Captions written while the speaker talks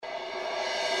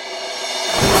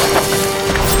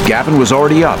Gavin was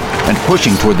already up and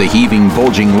pushing toward the heaving,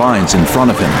 bulging lines in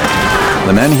front of him.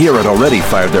 The men here had already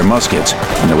fired their muskets,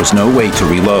 and there was no way to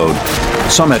reload.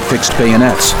 Some had fixed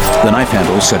bayonets, the knife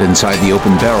handles set inside the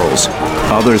open barrels.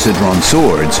 Others had drawn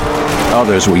swords.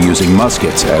 Others were using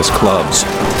muskets as clubs.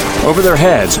 Over their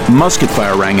heads, musket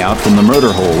fire rang out from the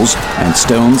murder holes, and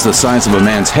stones the size of a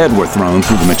man's head were thrown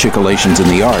through the machicolations in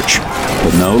the arch.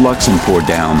 But no Luxon poured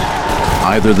down.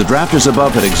 Either the drafters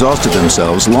above had exhausted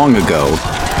themselves long ago,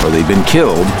 or they'd been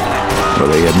killed, or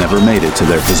they had never made it to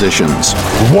their positions.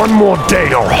 One more day,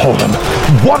 Your Holland.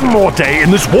 One more day,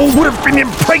 and this wall would have been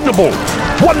impregnable.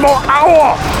 One more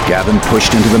hour! Gavin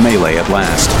pushed into the melee at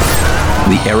last.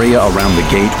 The area around the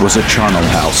gate was a charnel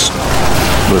house.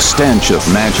 The stench of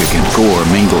magic and gore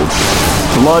mingled.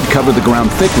 Blood covered the ground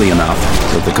thickly enough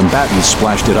that the combatants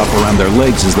splashed it up around their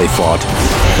legs as they fought.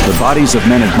 The bodies of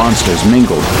men and monsters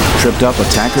mingled, tripped up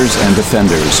attackers and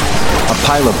defenders. A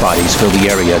pile of bodies filled the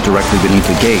area directly beneath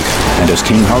the gate, and as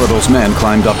King Horadol's men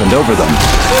climbed up and over them,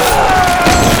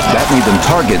 that made them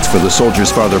targets for the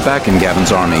soldiers farther back in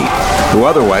Gavin's army, who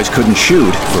otherwise couldn't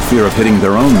shoot for fear of hitting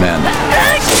their own men.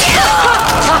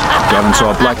 Gavin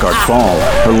saw a blackguard fall,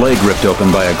 her leg ripped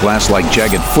open by a glass-like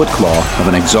jagged footclaw of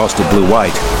an exhausted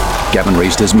blue-white. Gavin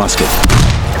raised his musket.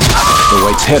 The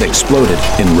white's head exploded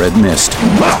in red mist.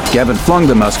 Gavin flung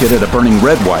the musket at a burning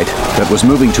red-white that was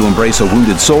moving to embrace a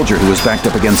wounded soldier who was backed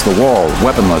up against the wall,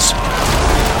 weaponless.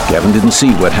 Gavin didn't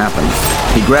see what happened.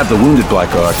 He grabbed the wounded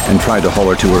blackguard and tried to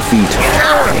haul her to her feet.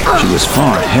 She was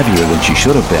far heavier than she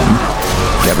should have been.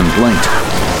 Gavin blinked,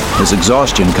 his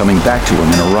exhaustion coming back to him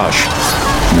in a rush.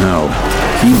 No,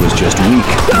 he was just weak.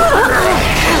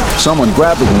 Someone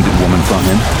grabbed the wounded woman from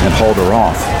him and hauled her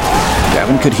off.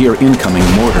 Gavin could hear incoming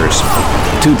mortars.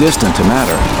 Too distant to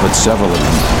matter, but several of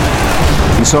them.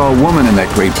 He saw a woman in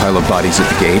that great pile of bodies at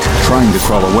the gate, trying to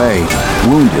crawl away,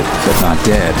 wounded but not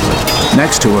dead.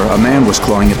 Next to her, a man was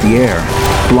clawing at the air,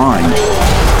 blind,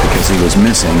 because he was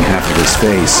missing half of his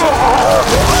face.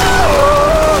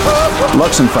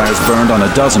 Luxon fires burned on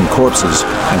a dozen corpses,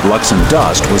 and Luxon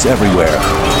dust was everywhere.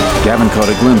 Gavin caught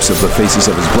a glimpse of the faces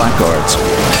of his blackguards.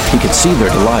 He could see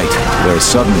their delight, their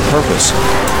sudden purpose.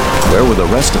 Where were the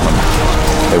rest of them?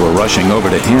 They were rushing over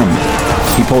to him.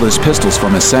 He pulled his pistols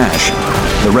from his sash.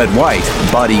 The red-white,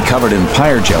 body covered in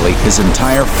pyre jelly, his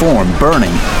entire form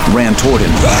burning, ran toward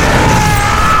him.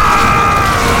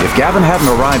 If Gavin hadn't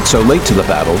arrived so late to the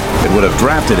battle, it would have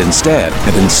drafted instead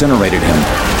and incinerated him.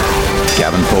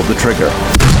 Gavin pulled the trigger.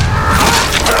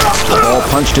 The ball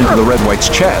punched into the red-white's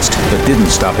chest, but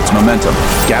didn't stop its momentum.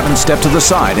 Gavin stepped to the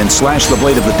side and slashed the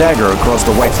blade of the dagger across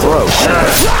the white's throat.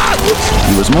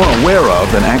 He was more aware of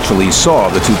than actually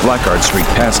saw the two blackguards streak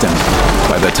past him.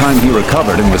 By the time he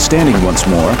recovered and was standing once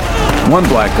more, one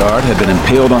blackguard had been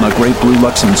impaled on a great blue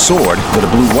Luxon sword that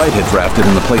a blue-white had drafted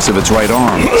in the place of its right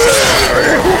arm.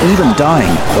 Even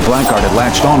dying, the blackguard had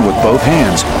latched on with both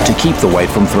hands to keep the white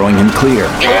from throwing him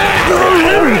clear.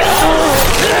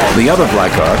 The other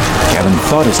blackguard, Gavin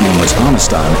thought his name was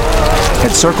Amastan,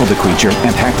 had circled the creature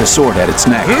and hacked a sword at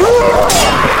its neck.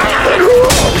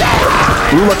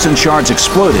 Blue Luxon shards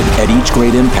exploded at each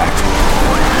great impact.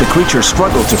 The creature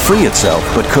struggled to free itself,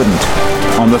 but couldn't.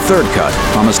 On the third cut,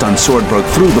 Amastan's sword broke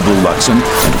through the blue Luxon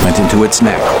and went into its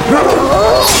neck.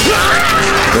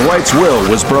 The white's will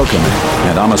was broken,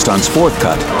 and Amastan's fourth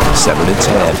cut severed its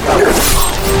head.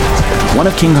 One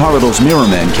of King Horadol's mirror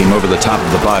men came over the top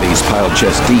of the bodies piled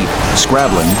chest deep,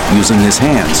 scrabbling, using his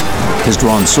hands, his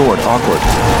drawn sword awkward.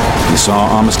 He saw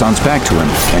Amastan's back to him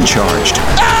and charged.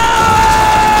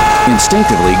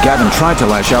 Instinctively, Gavin tried to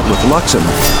lash out with Luxon,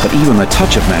 but even the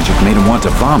touch of magic made him want to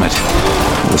vomit.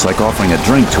 It was like offering a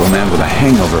drink to a man with a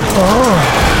hangover.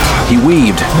 He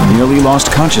weaved, nearly lost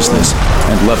consciousness,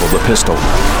 and leveled the pistol.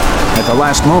 At the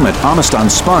last moment, Amastan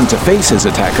spun to face his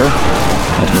attacker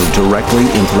and moved directly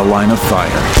into the line of fire.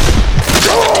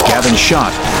 Gavin's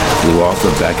shot flew off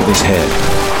the back of his head.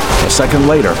 A second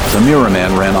later, the mirror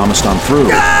man ran Amastan through.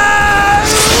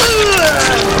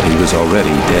 But he was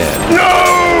already dead.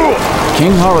 No!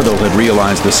 King Horadol had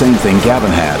realized the same thing Gavin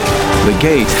had. The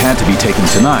gate had to be taken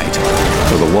tonight,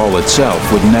 or the wall itself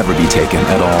would never be taken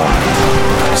at all.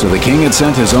 So the king had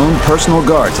sent his own personal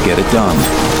guard to get it done.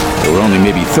 There were only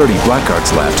maybe 30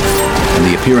 blackguards left, and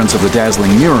the appearance of the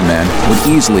dazzling mirror men would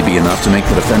easily be enough to make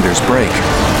the defenders break,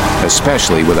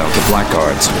 especially without the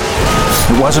blackguards.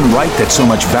 It wasn't right that so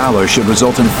much valor should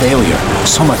result in failure,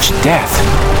 so much death.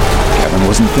 Gavin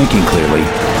wasn't thinking clearly.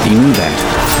 He knew that.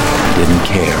 He didn't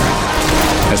care.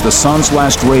 As the sun's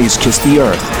last rays kissed the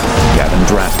earth, Gavin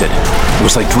drafted. It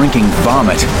was like drinking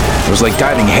vomit. It was like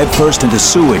diving headfirst into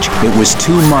sewage. It was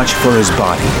too much for his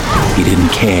body. He didn't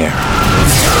care.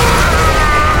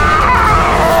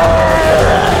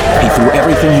 He threw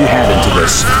everything he had into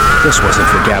this. This wasn't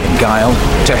for Gavin Guile.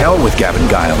 To hell with Gavin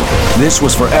Guile. This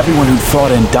was for everyone who'd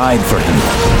fought and died for him.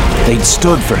 They'd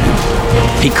stood for him.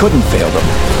 He couldn't fail them.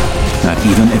 Not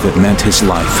even if it meant his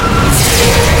life.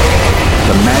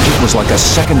 The magic was like a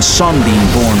second sun being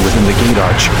born within the gate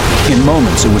arch. In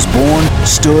moments it was born,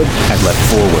 stood, and leapt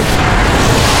forward.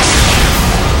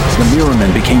 The mirror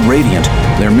men became radiant,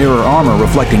 their mirror armor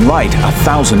reflecting light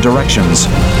 1,000 directions.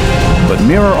 But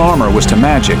mirror armor was to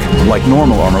magic, like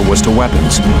normal armor was to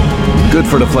weapons. Good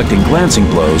for deflecting glancing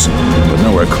blows, but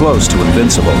nowhere close to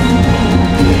invincible.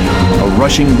 A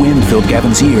rushing wind filled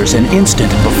Gavin's ears an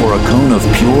instant before a cone of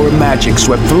pure magic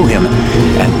swept through him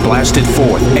and blasted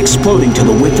forth, exploding to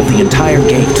the width of the entire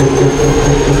gate.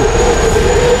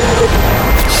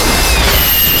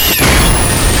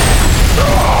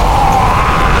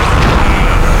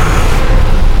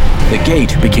 The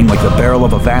gate became like the barrel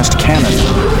of a vast cannon.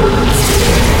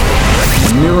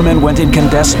 The mirrormen went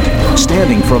incandescent,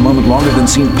 standing for a moment longer than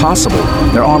seemed possible,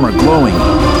 their armor glowing,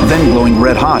 then glowing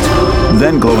red-hot,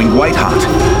 then glowing white-hot,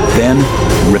 then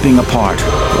ripping apart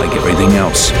like everything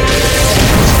else.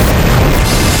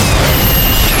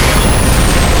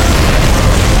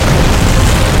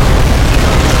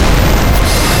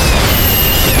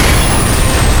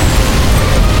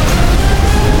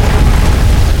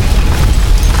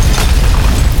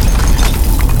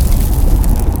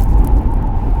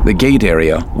 The gate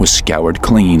area was scoured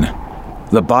clean.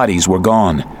 The bodies were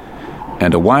gone,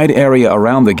 and a wide area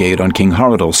around the gate on King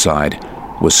Haradal's side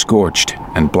was scorched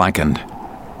and blackened.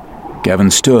 Gavin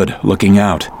stood, looking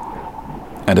out,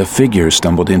 and a figure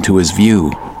stumbled into his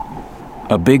view.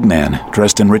 A big man,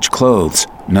 dressed in rich clothes,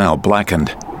 now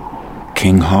blackened.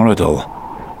 King Haradal.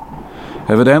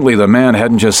 Evidently, the man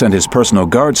hadn't just sent his personal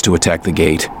guards to attack the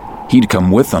gate. He'd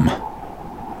come with them.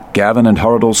 Gavin and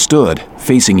Haradal stood,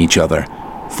 facing each other,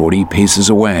 40 paces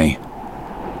away.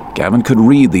 Gavin could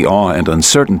read the awe and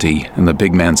uncertainty in the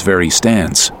big man's very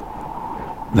stance.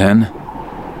 Then,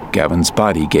 Gavin's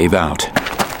body gave out.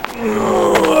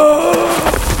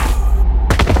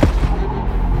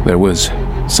 There was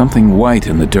something white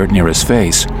in the dirt near his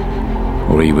face,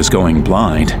 or he was going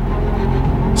blind.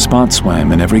 Spots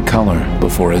swam in every color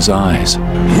before his eyes.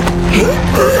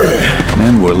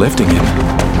 Men were lifting him,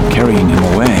 carrying him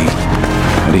away,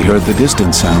 and he heard the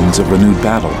distant sounds of renewed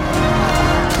battle.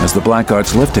 As the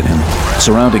blackguards lifted him,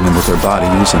 surrounding him with their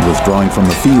bodies and withdrawing from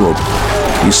the field,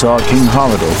 he saw King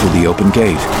Haradal through the open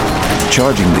gate,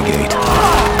 charging the gate,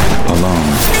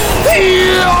 alone.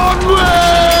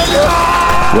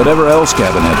 Whatever else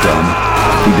Gavin had done,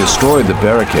 he destroyed the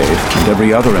barricade and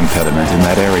every other impediment in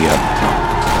that area.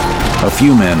 A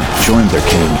few men joined their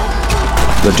king.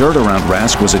 The dirt around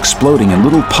Rask was exploding in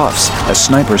little puffs as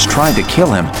snipers tried to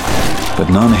kill him, but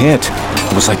none hit.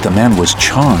 It was like the man was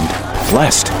charmed,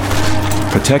 blessed,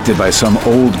 protected by some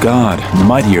old god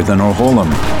mightier than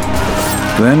Orholam.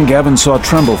 Then Gavin saw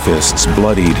Tremblefist's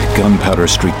bloodied,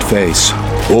 gunpowder-streaked face.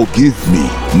 Forgive me,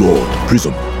 Lord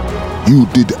Prism. You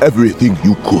did everything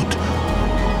you could.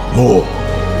 More.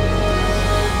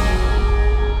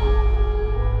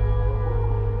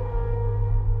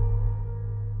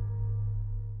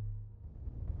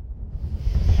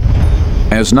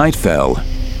 As night fell,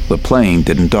 the plain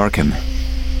didn't darken.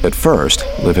 At first,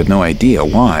 Liv had no idea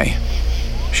why.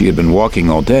 She had been walking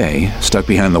all day, stuck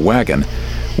behind the wagon,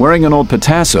 wearing an old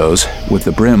Pitassos with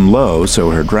the brim low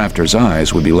so her drafter's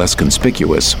eyes would be less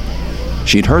conspicuous.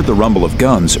 She'd heard the rumble of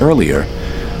guns earlier,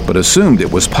 but assumed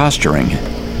it was posturing.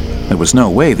 There was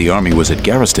no way the army was at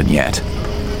Garriston yet.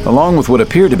 Along with what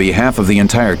appeared to be half of the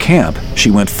entire camp, she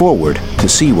went forward to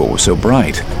see what was so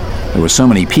bright. There were so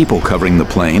many people covering the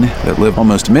plain that Liv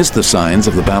almost missed the signs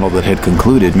of the battle that had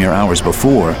concluded mere hours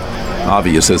before,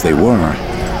 obvious as they were.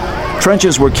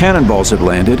 Trenches where cannonballs had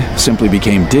landed simply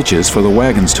became ditches for the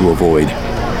wagons to avoid.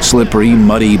 Slippery,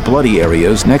 muddy, bloody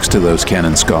areas next to those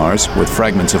cannon scars, with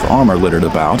fragments of armor littered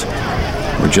about,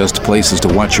 were just places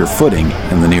to watch your footing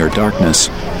in the near darkness.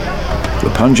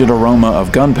 The pungent aroma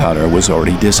of gunpowder was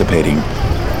already dissipating.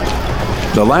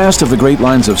 The last of the great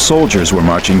lines of soldiers were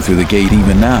marching through the gate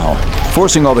even now,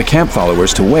 forcing all the camp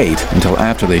followers to wait until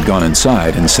after they'd gone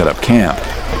inside and set up camp.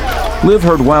 Liv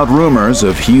heard wild rumors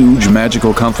of huge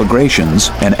magical conflagrations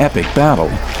and epic battle,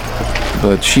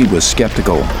 but she was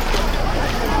skeptical.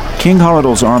 King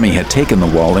Haradal's army had taken the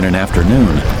wall in an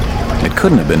afternoon. It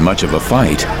couldn't have been much of a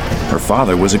fight. Her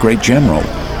father was a great general.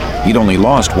 He'd only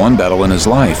lost one battle in his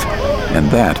life,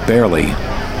 and that barely.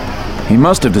 He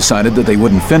must have decided that they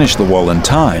wouldn't finish the wall in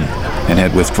time and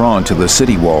had withdrawn to the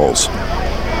city walls.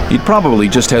 He'd probably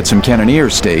just had some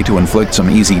cannoneers stay to inflict some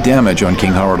easy damage on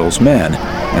King Haradal's men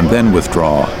and then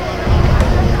withdraw.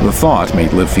 The thought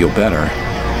made Liv feel better.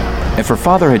 If her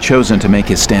father had chosen to make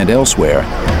his stand elsewhere,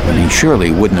 then he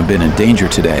surely wouldn't have been in danger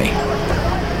today.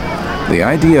 The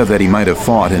idea that he might have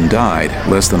fought and died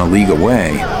less than a league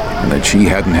away, and that she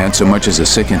hadn't had so much as a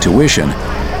sick intuition,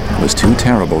 was too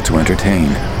terrible to entertain.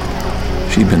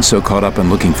 She'd been so caught up in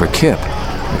looking for Kip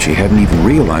that she hadn't even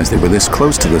realized they were this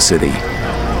close to the city.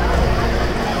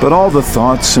 But all the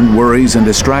thoughts and worries and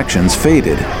distractions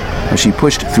faded as she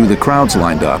pushed through the crowds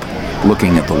lined up,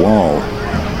 looking at the wall.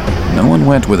 No one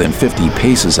went within 50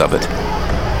 paces of it.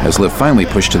 As Liv finally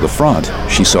pushed to the front,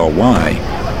 she saw why.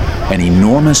 An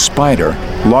enormous spider,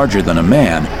 larger than a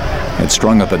man, had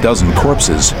strung up a dozen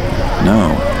corpses.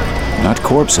 No, not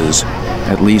corpses.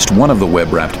 At least one of the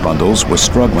web-wrapped bundles was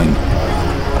struggling.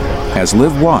 As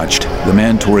Liv watched, the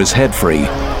man tore his head free,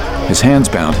 his hands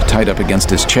bound tight up against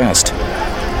his chest.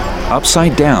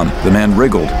 Upside down, the man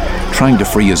wriggled, trying to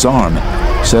free his arm,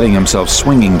 setting himself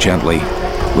swinging gently.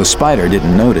 The spider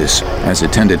didn't notice, as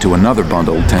it tended to another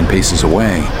bundle 10 paces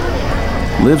away.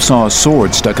 Liv saw a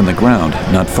sword stuck in the ground,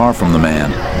 not far from the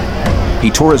man.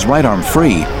 He tore his right arm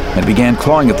free and began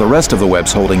clawing at the rest of the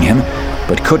webs holding him,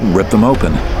 but couldn't rip them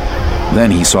open.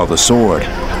 Then he saw the sword.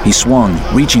 He swung,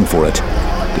 reaching for it.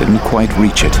 Didn't quite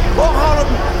reach it.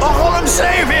 Oh,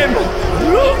 save him!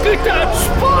 Look at that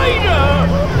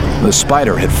spider! The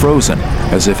spider had frozen,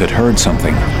 as if it heard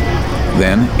something.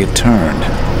 Then it turned,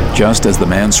 just as the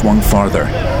man swung farther.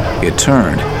 It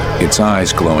turned, its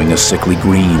eyes glowing a sickly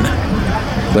green.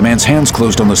 The man's hands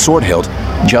closed on the sword hilt,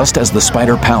 just as the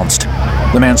spider pounced.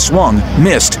 The man swung,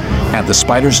 missed, and the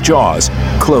spider's jaws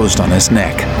closed on his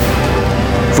neck.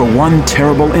 For one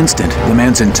terrible instant, the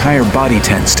man's entire body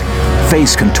tensed,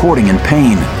 face contorting in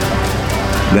pain.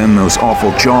 Then those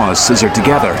awful jaws scissored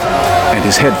together, and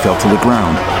his head fell to the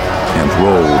ground and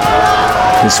rolled.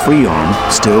 His free arm,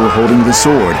 still holding the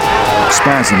sword,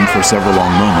 spasmed for several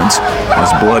long moments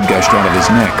as blood gushed out of his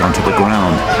neck onto the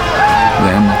ground.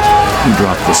 Then he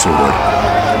dropped the sword.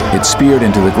 It speared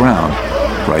into the ground,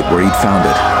 right where he'd found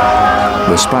it.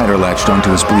 The spider latched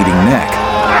onto his bleeding neck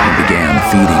and began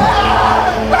feeding.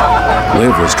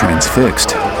 Liv was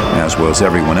transfixed, as was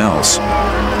everyone else.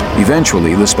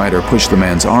 Eventually, the spider pushed the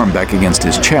man's arm back against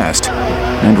his chest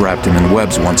and wrapped him in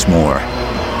webs once more.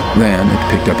 Then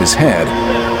it picked up his head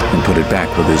and put it back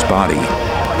with his body.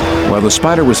 While the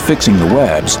spider was fixing the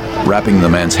webs, wrapping the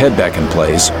man's head back in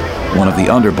place, one of the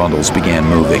underbundles began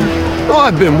moving.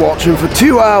 I've been watching for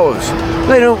 2 hours.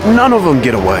 None of them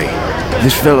get away.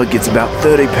 This fella gets about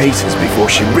 30 paces before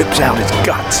she rips out his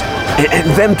guts. And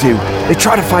them two, they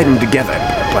try to fight him together,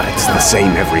 but it's the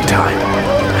same every time.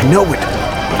 I know it,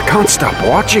 but I can't stop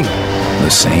watching. The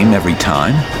same every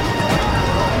time?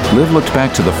 Liv looked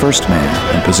back to the first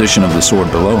man in position of the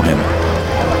sword below him.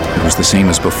 It was the same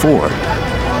as before.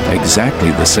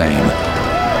 Exactly the same.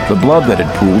 The blood that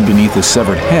had pooled beneath his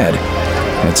severed head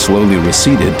had slowly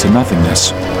receded to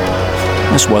nothingness.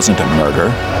 This wasn't a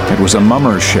murder. It was a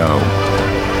mummer's show,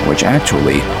 which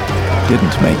actually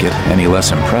didn't make it any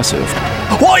less impressive.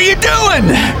 What are you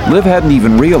doing? Liv hadn't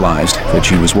even realized that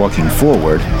she was walking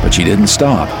forward, but she didn't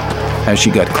stop. As she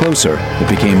got closer, it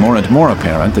became more and more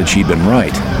apparent that she'd been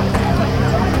right.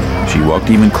 She walked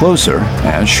even closer,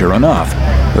 as, sure enough,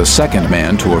 the second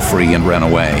man tore free and ran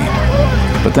away.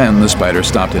 But then the spider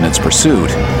stopped in its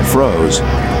pursuit, froze,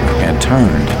 and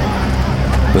turned.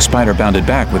 The spider bounded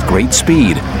back with great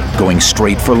speed, going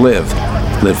straight for Liv.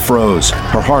 Liv froze,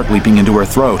 her heart leaping into her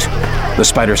throat. The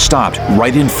spider stopped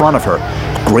right in front of her,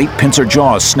 great pincer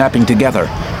jaws snapping together,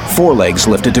 forelegs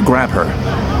lifted to grab her.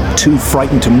 Too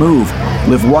frightened to move,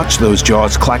 Liv watched those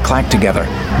jaws clack-clack together,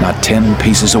 not 10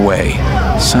 paces away.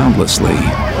 Soundlessly,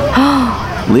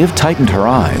 Liv tightened her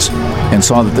eyes and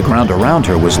saw that the ground around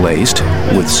her was laced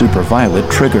with superviolet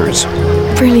triggers.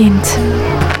 Brilliant.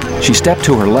 She stepped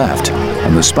to her left,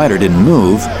 and the spider didn't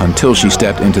move until she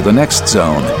stepped into the next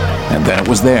zone, and then it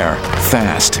was there,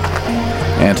 fast.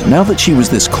 And now that she was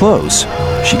this close,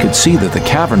 she could see that the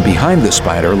cavern behind the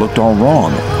spider looked all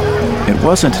wrong. It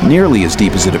wasn't nearly as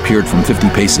deep as it appeared from 50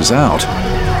 paces out.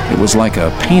 It was like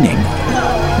a painting,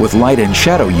 with light and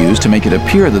shadow used to make it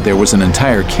appear that there was an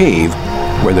entire cave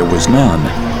where there was none.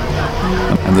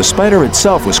 And the spider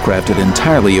itself was crafted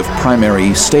entirely of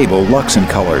primary, stable Luxon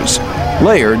colors,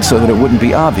 layered so that it wouldn't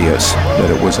be obvious that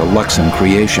it was a Luxon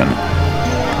creation.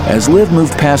 As Liv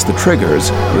moved past the triggers,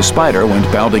 the spider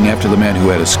went bounding after the man who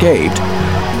had escaped,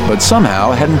 but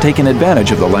somehow hadn't taken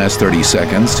advantage of the last 30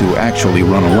 seconds to actually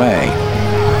run away.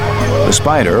 The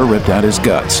spider ripped out his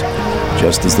guts,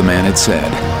 just as the man had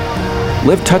said.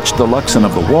 Liv touched the Luxon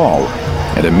of the wall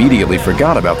and immediately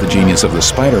forgot about the genius of the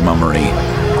spider mummery.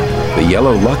 The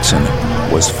yellow Luxon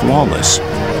was flawless.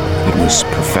 It was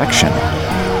perfection.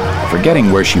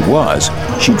 Forgetting where she was,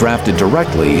 she drafted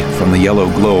directly from the yellow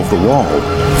glow of the wall.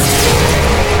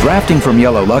 Drafting from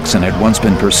yellow Luxon had once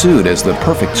been pursued as the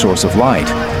perfect source of light,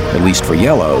 at least for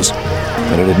yellows,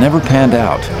 but it had never panned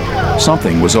out.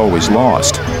 Something was always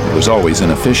lost. It was always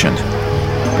inefficient.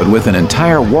 But with an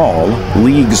entire wall,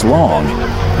 leagues long,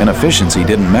 inefficiency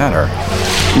didn't matter.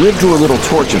 Liv drew a little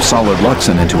torch of solid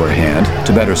Luxon into her hand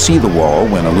to better see the wall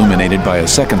when illuminated by a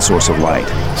second source of light.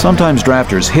 Sometimes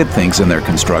drafters hid things in their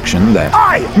construction that...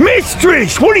 Hey,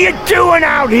 mistress! What are you doing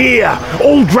out here?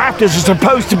 All drafters are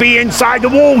supposed to be inside the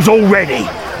walls already.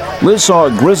 Liv saw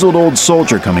a grizzled old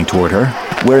soldier coming toward her,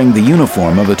 wearing the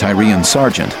uniform of a Tyrian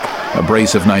sergeant, a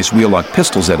brace of nice wheel-lock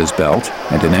pistols at his belt,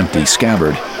 and an empty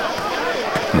scabbard.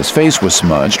 His face was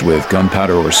smudged with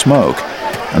gunpowder or smoke,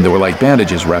 and there were light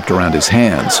bandages wrapped around his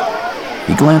hands.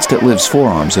 He glanced at Liv's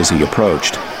forearms as he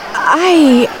approached.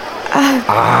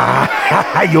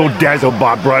 You're dazzled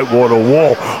by Breakwater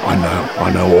Wall.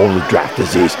 I know all the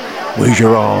drafters is. Where's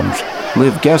your arms?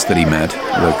 Liv guessed that he meant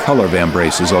the color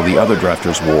vambraces all the other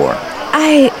drafters wore.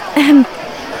 I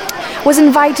was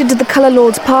invited to the Colour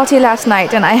Lord's party last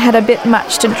night, and I had a bit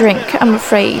much to drink, I'm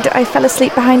afraid. I fell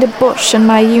asleep behind a bush, and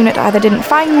my unit either didn't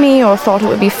find me or thought it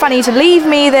would be funny to leave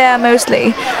me there,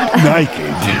 mostly.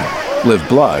 Naked? Liv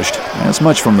blushed, as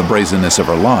much from the brazenness of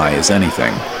her lie as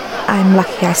anything. I'm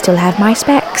lucky I still have my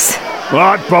specs. Well,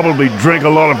 I'd probably drink a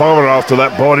lot of other after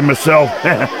that party myself.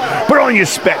 Put on your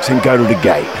specs and go to the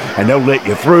gate, and they'll let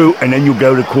you through, and then you'll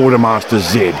go to Quartermaster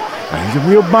Zid. He's a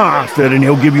real bastard, and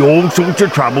he'll give you all sorts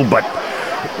of trouble, but...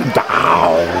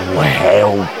 Oh,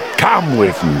 hell, come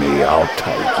with me, I'll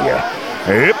take you.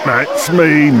 Yep, that's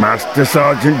me, Master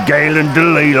Sergeant Galen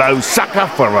DeLilo, sucker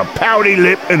for a pouty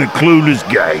lip and a clueless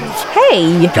gaze.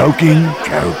 Hey! Joking.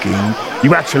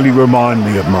 You actually remind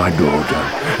me of my daughter.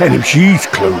 And if she's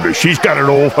clueless, she's got it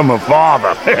all from her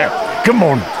father. Come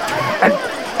on. And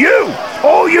you!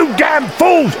 All you damn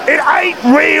fools! It ain't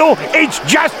real! It's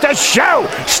just a show!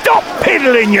 Stop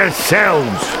piddling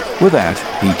yourselves! With that,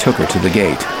 he took her to the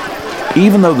gate.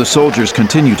 Even though the soldiers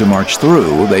continued to march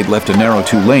through, they'd left a narrow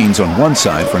 2 lanes on one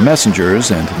side for messengers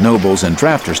and nobles and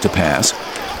drafters to pass,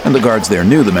 and the guards there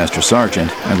knew the Master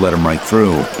Sergeant and let him right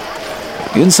through.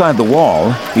 Inside the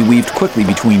wall, he weaved quickly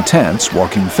between tents,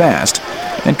 walking fast,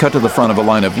 and cut to the front of a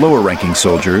line of lower-ranking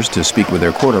soldiers to speak with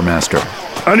their quartermaster.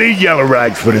 I need yellow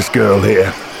rags for this girl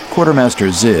here. Quartermaster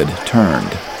Zid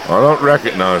turned. I don't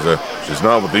recognize her. She's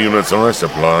not with the units I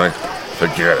supply.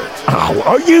 Forget it. Oh,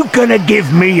 are you gonna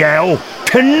give me hell?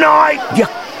 Tonight? You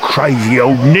crazy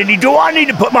old ninny. Do I need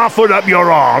to put my foot up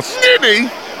your arse? Ninny?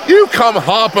 You come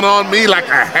harping on me like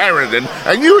a harridan,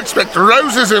 and you expect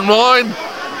roses in wine?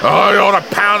 Oh, you ought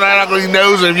to pound that ugly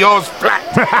nose of yours flat.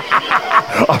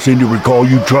 I seem to recall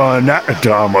you trying that a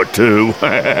time or two.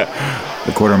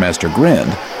 The quartermaster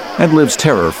grinned, and Liv's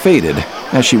terror faded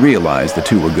as she realized the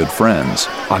two were good friends.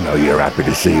 I know you're happy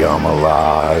to see I'm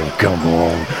alive. Come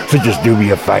on. So just do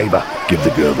me a favor. Give the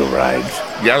girl the rags.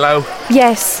 Yellow?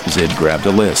 Yes. Zid grabbed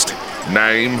a list.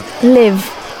 Name? Liv.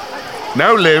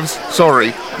 No Livs.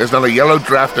 Sorry. There's not a yellow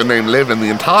drafter named Liv in the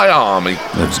entire army.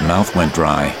 Liv's mouth went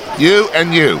dry. You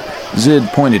and you. Zid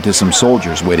pointed to some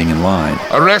soldiers waiting in line.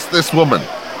 Arrest this woman.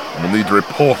 We'll need to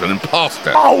report an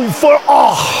imposter. Oh, for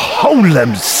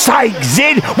holem's sake,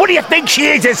 Zid! What do you think she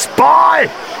is, a spy?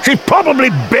 She's probably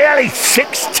barely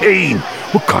 16.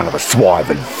 What kind of a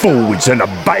swiving fool would send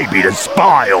a baby to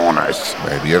spy on us?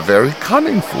 Maybe a very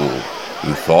cunning fool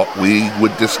who thought we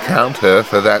would discount her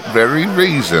for that very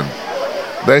reason.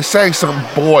 They say some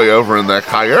boy over in their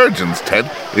Kyurgeon's tent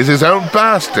is his own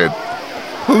bastard.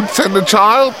 Who'd send a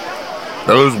child?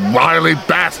 Those wily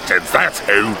bastards, that's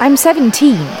who. I'm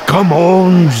 17. Come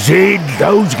on, Zid.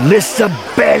 Those lists are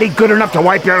barely good enough to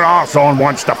wipe your ass on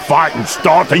once the fighting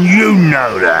starts, and you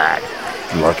know that.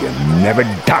 It's like you've never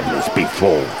done this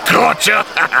before. Gotcha!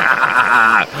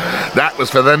 That was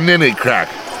for the ninny crack.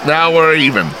 Now we're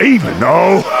even. Even?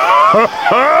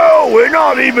 Oh, we're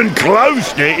not even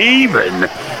close to even.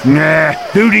 Nah,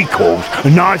 duty calls.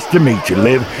 Nice to meet you,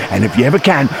 Liv. And if you ever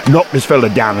can, knock this fella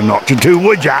down a notch or two,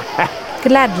 would ya?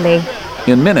 Gladly.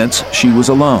 In minutes, she was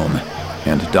alone,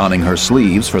 and donning her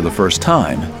sleeves for the first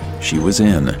time, she was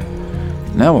in.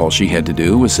 Now all she had to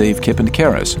do was save Kip and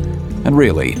Karis. And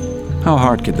really, how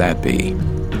hard could that be?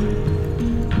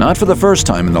 Not for the first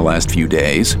time in the last few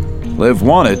days. Liv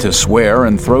wanted to swear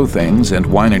and throw things and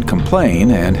whine and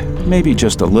complain, and maybe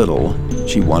just a little,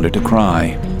 she wanted to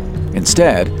cry.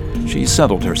 Instead, she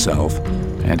settled herself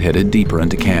and headed deeper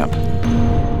into camp. .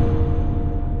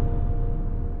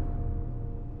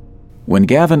 When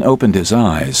Gavin opened his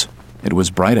eyes, it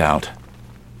was bright out.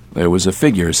 There was a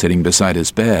figure sitting beside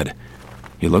his bed.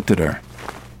 He looked at her.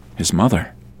 His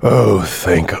mother. Oh,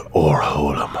 thank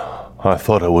Orholam. I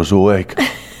thought I was awake.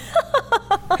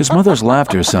 His mother's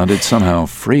laughter sounded somehow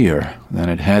freer than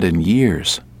it had in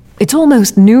years. It's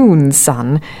almost noon,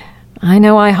 son. I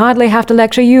know I hardly have to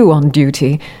lecture you on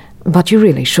duty, but you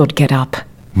really should get up.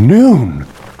 Noon?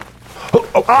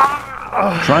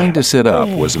 Trying to sit up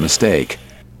was a mistake.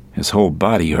 His whole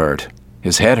body hurt.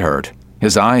 His head hurt.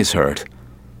 His eyes hurt.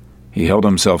 He held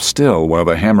himself still while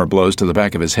the hammer blows to the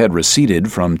back of his head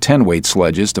receded from 10-weight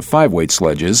sledges to 5-weight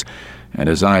sledges, and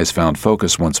his eyes found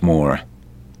focus once more.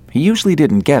 He usually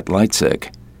didn't get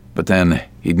lightsick, but then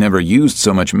he'd never used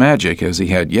so much magic as he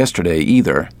had yesterday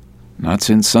either. Not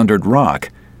since Sundered Rock,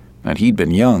 and he'd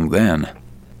been young then.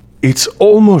 It's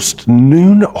almost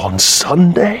noon on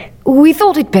Sunday? We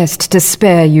thought it best to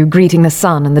spare you greeting the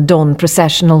sun and the dawn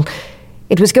processional.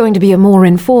 It was going to be a more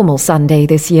informal Sunday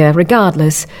this year,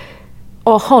 regardless.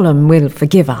 Orholam will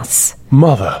forgive us.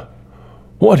 Mother,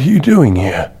 what are you doing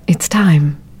here? It's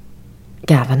time,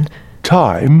 Gavin.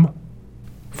 Time?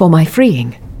 For my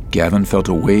freeing. Gavin felt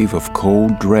a wave of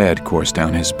cold dread course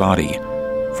down his body,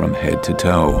 from head to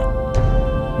toe.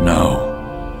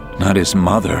 No, not his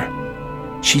mother.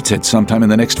 She'd said sometime in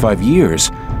the next 5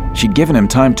 years. She'd given him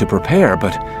time to prepare,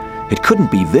 but it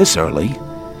couldn't be this early.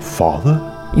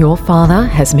 Father? Your father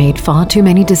has made far too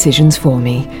many decisions for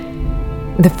me.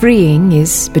 The freeing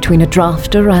is between a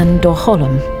drafter and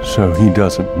Orholam. So he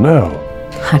doesn't know.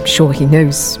 I'm sure he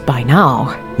knows by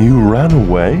now. You ran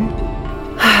away?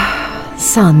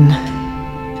 Son,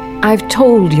 I've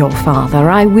told your father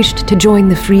I wished to join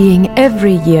the freeing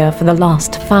every year for the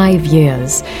last 5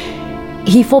 years.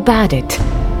 He forbade it.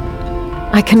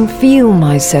 I can feel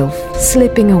myself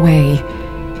slipping away.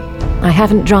 I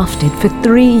haven't drafted for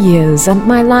 3 years, and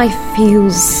my life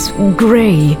feels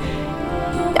grey.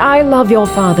 I love your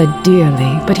father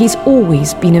dearly, but he's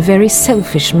always been a very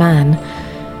selfish man.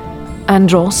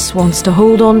 Andros wants to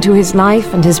hold on to his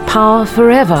life and his power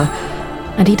forever,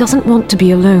 and he doesn't want to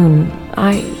be alone.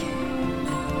 I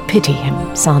pity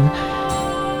him, son.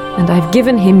 And I've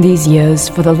given him these years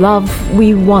for the love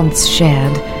we once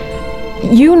shared.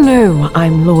 You know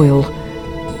I'm loyal,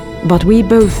 but we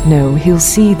both know he'll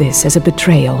see this as a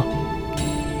betrayal.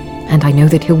 And I know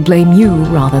that he'll blame you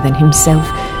rather than himself.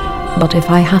 But if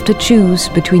I have to choose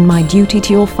between my duty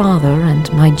to your father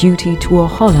and my duty to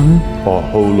Orholam...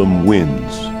 Orholam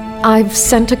wins. I've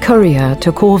sent a courier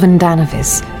to Corvin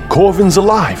Danavis. Corvin's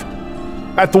alive.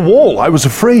 At the wall, I was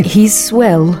afraid. He's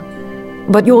swell.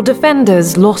 But your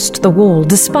defenders lost the wall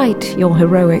despite your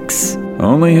heroics.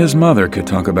 Only his mother could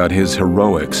talk about his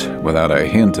heroics without a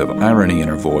hint of irony in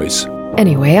her voice.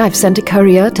 Anyway, I've sent a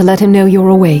courier to let him know you're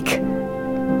awake.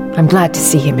 I'm glad to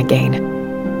see him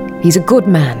again. He's a good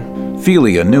man.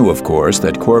 Felia knew, of course,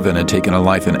 that Corvin had taken a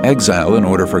life in exile in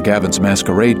order for Gavin's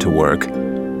masquerade to work.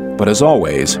 But as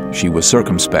always, she was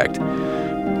circumspect,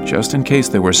 just in case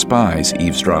there were spies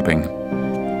eavesdropping.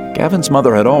 Gavin's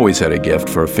mother had always had a gift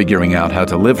for figuring out how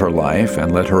to live her life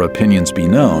and let her opinions be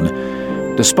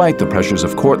known, despite the pressures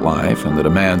of court life and the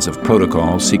demands of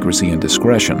protocol, secrecy, and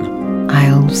discretion.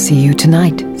 I'll see you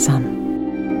tonight, son.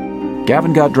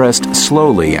 Gavin got dressed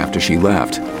slowly after she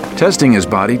left, testing his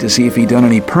body to see if he'd done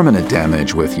any permanent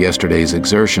damage with yesterday's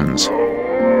exertions.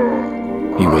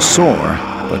 He was sore,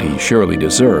 but he surely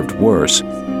deserved worse.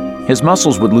 His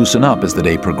muscles would loosen up as the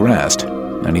day progressed,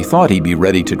 and he thought he'd be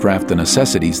ready to draft the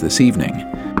necessities this evening.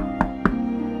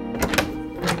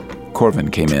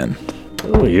 Corvin came in.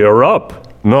 Oh, you're up.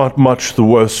 Not much the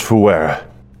worse for wear.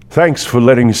 Thanks for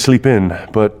letting me sleep in,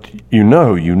 but you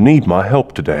know you need my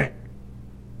help today.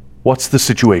 What's the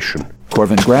situation?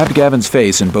 Corvin grabbed Gavin's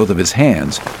face in both of his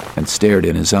hands and stared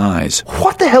in his eyes.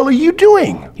 What the hell are you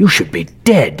doing? You should be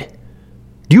dead.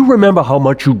 Do you remember how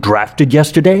much you drafted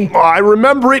yesterday? I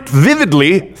remember it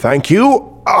vividly, thank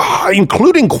you,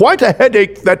 including quite a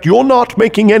headache that you're not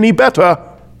making any better.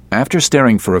 After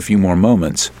staring for a few more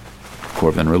moments,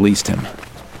 Corvin released him.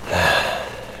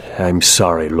 I'm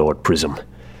sorry, Lord Prism.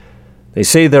 They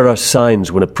say there are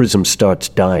signs when a prism starts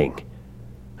dying.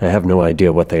 I have no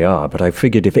idea what they are, but I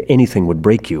figured if anything would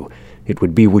break you, it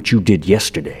would be what you did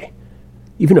yesterday.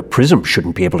 Even a prism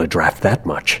shouldn't be able to draft that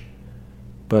much.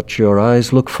 But your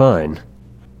eyes look fine.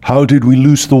 How did we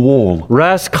lose the wall?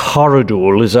 Rask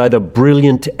Haradul is either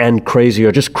brilliant and crazy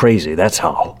or just crazy, that's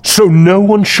how. So no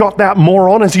one shot that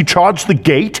moron as he charged the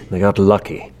gate? They got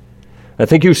lucky. I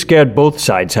think you scared both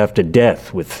sides half to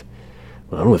death with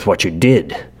what you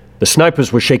did. The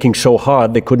snipers were shaking so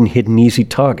hard they couldn't hit an easy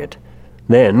target.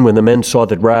 Then, when the men saw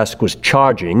that Rask was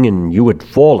charging and you had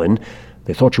fallen,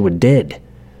 they thought you were dead,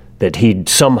 that he'd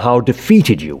somehow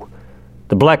defeated you.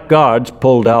 The Black Guards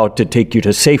pulled out to take you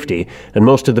to safety, and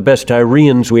most of the best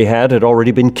Tyrians we had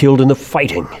already been killed in the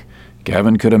fighting.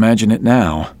 Gavin could imagine it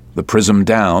now. The Prism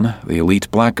down, the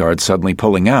elite Blackguard suddenly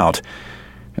pulling out,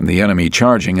 and the enemy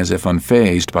charging as if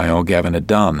unfazed by all Gavin had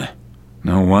done.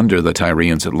 No wonder the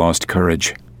Tyrians had lost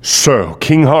courage. So,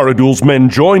 King Haradul's men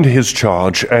joined his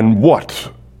charge, and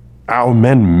what? Our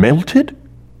men melted?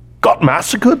 Got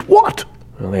massacred? What?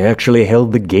 Well, they actually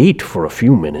held the gate for a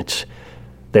few minutes.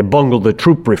 They bungled the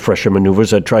troop refresher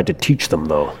maneuvers I'd tried to teach them,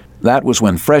 though. That was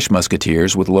when fresh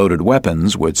musketeers with loaded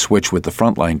weapons would switch with the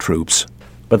frontline troops.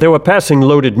 But they were passing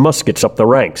loaded muskets up the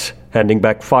ranks, handing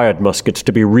back fired muskets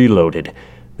to be reloaded.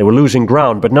 They were losing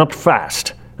ground, but not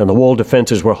fast, and the wall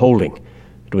defenses were holding.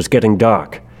 It was getting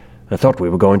dark. I thought we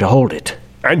were going to hold it.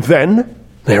 And then?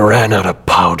 They ran out of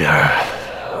powder.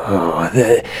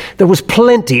 There was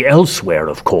plenty elsewhere,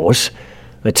 of course.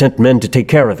 I sent men to take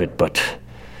care of it, but...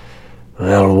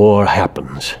 well, war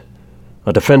happens.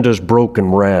 Our defenders broke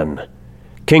and ran.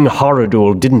 King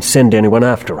Haradul didn't send anyone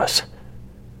after us.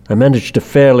 I managed a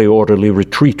fairly orderly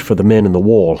retreat for the men in the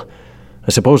wall.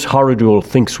 I suppose Haradul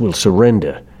thinks we'll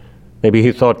surrender. Maybe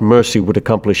he thought mercy would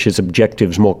accomplish his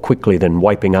objectives more quickly than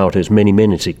wiping out as many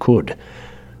men as he could.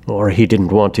 Or he didn't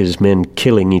want his men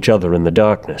killing each other in the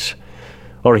darkness.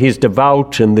 Or he's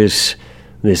devout and this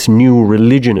new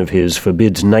religion of his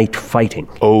forbids night fighting.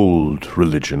 Old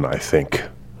religion, I think.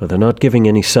 But they're not giving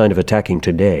any sign of attacking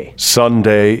today.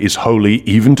 Sunday is holy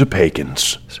even to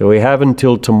pagans. So we have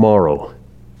until tomorrow.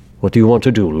 What do you want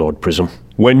to do, Lord Prism?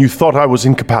 When you thought I was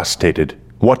incapacitated,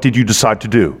 what did you decide to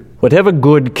do? Whatever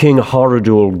good King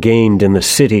Haradul gained in the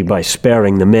city by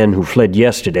sparing the men who fled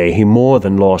yesterday, he more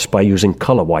than lost by using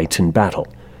color whites in battle.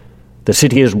 The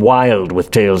city is wild with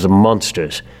tales of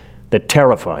monsters. They're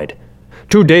terrified.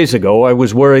 2 days ago, I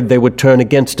was worried they would turn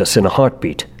against us in a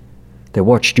heartbeat. They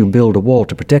watched you build a wall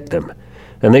to protect them,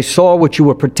 and they saw what you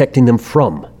were protecting them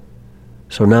from.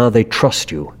 So now they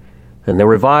trust you, and they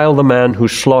revile the man who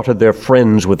slaughtered their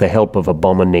friends with the help of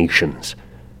abominations.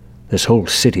 This whole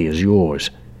city is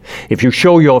yours. If you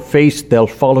show your face, they'll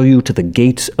follow you to the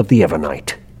gates of the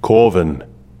Evernight. Corvin,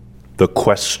 the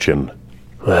question.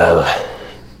 Well,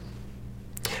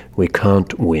 we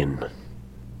can't win.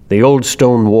 The old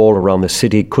stone wall around the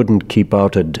city couldn't keep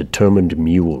out a determined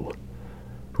mule.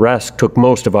 Rask took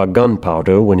most of our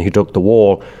gunpowder when he took the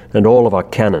wall, and all of our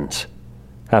cannons.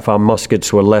 Half our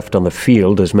muskets were left on the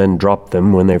field as men dropped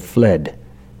them when they fled.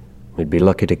 We'd be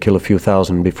lucky to kill a few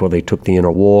thousand before they took the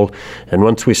inner wall, and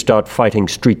once we start fighting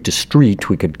street to street,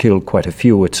 we could kill quite a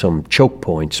few at some choke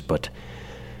points, but...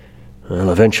 well,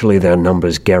 eventually their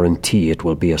numbers guarantee it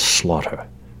will be a slaughter.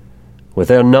 With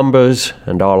their numbers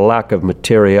and our lack of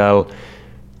material,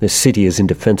 this city is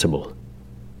indefensible.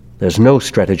 There's no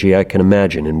strategy I can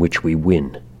imagine in which we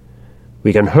win.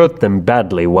 We can hurt them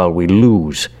badly while we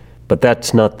lose, but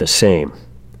that's not the same.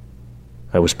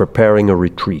 I was preparing a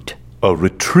retreat. A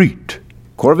retreat?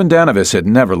 Corvin Danavis had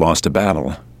never lost a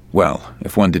battle. Well,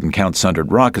 if one didn't count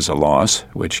Sundered Rock as a loss,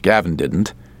 which Gavin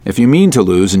didn't. If you mean to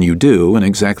lose and you do, in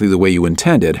exactly the way you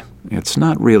intended, it's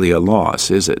not really a loss,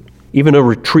 is it? Even a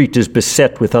retreat is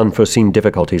beset with unforeseen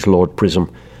difficulties, Lord Prism.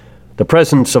 The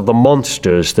presence of the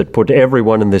monsters that put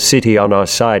everyone in the city on our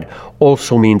side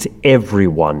also means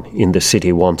everyone in the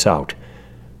city wants out.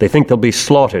 They think they'll be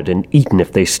slaughtered and eaten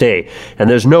if they stay, and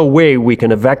there's no way we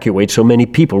can evacuate so many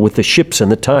people with the ships and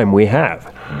the time we have.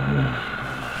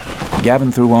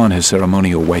 Gavin threw on his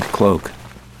ceremonial white cloak.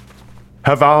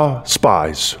 Have our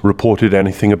spies reported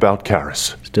anything about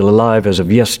Karis? Still alive as of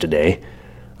yesterday.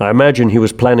 I imagine he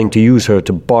was planning to use her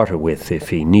to barter with if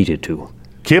he needed to.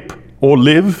 Kip? Or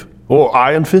Liv? Or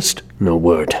Iron Fist? No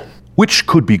word. Which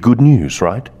could be good news,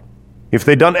 right? If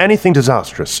they'd done anything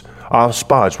disastrous, our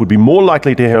spies would be more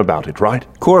likely to hear about it, right?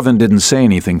 Corvin didn't say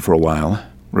anything for a while,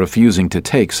 refusing to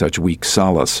take such weak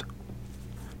solace.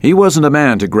 He wasn't a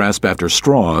man to grasp after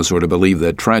straws or to believe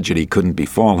that tragedy couldn't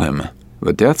befall him.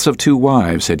 The deaths of 2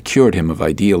 wives had cured him of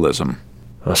idealism.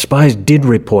 Our spies did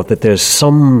report that there's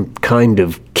some kind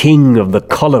of king of the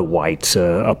color whites,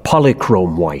 a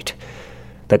polychrome white.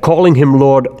 They're calling him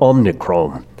Lord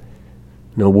Omnichrome.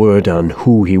 No word on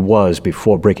who he was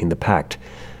before breaking the pact,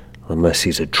 unless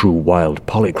he's a true wild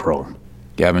polychrome.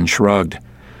 Gavin shrugged.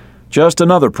 Just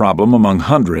another problem among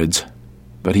hundreds.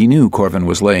 But he knew Corvin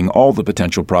was laying all the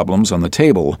potential problems on the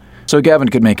table, so Gavin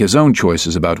could make his own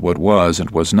choices about what was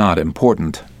and was not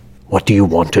important. What do you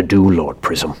want to do, Lord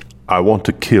Prism? I want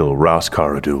to kill Rask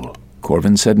Haradul.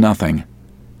 Corvin said nothing.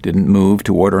 Didn't move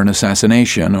to order an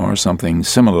assassination or something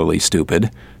similarly stupid.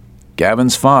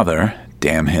 Gavin's father,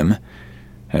 damn him,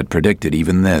 had predicted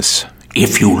even this.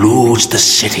 If you lose the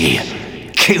city,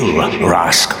 Kill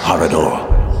Rask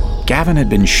Harador. Gavin had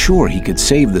been sure he could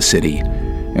save the city,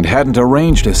 and hadn't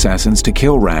arranged assassins to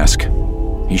kill Rask.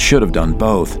 He should have done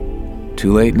both.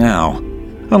 Too late now.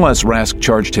 Unless Rask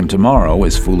charged him tomorrow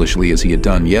as foolishly as he had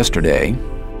done yesterday.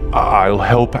 I'll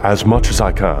help as much as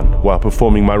I can while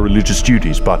performing my religious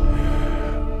duties, but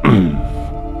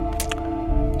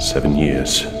 7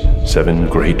 years, 7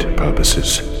 great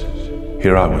purposes.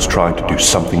 Here I was trying to do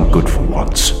something good for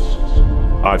once.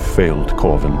 I failed,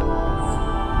 Corvin.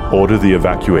 Order the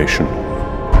evacuation.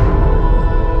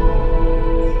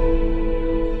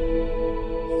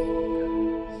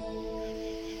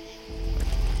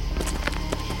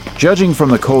 Judging from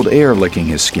the cold air licking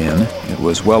his skin, it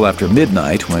was well after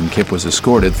midnight when Kip was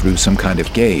escorted through some kind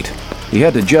of gate. He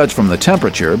had to judge from the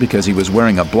temperature because he was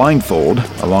wearing a blindfold,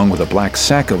 along with a black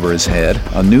sack over his head,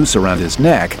 a noose around his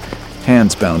neck,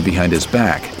 hands bound behind his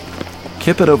back.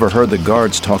 Kip had overheard the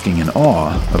guards talking in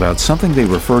awe about something they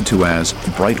referred to as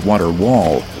Brightwater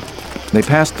Wall. They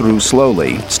passed through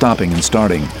slowly, stopping and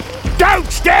starting. Don't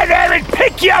stand there and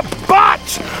pick your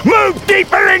butts! Move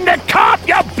deeper in the cart,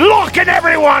 you're blocking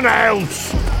everyone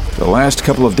else! The last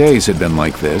couple of days had been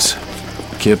like this.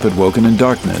 Kip had woken in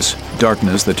darkness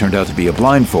that turned out to be a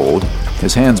blindfold,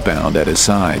 his hands bound at his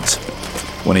sides.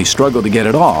 When he struggled to get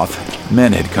it off,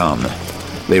 men had come.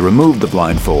 They removed the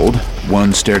blindfold,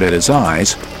 one stared at his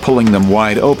eyes, pulling them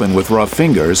wide open with rough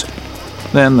fingers.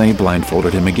 Then they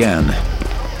blindfolded him again.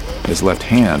 His left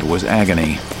hand was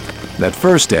agony. That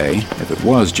first day, if it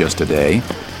was just a day,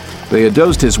 they had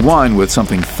dosed his wine with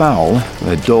something foul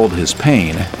that dulled his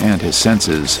pain and his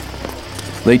senses.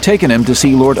 They'd taken him to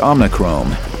see Lord Omnichrome,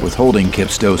 withholding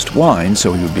Kip's dosed wine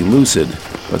so he would be lucid,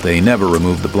 but they never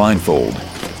removed the blindfold.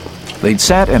 They'd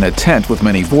sat in a tent with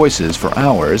many voices for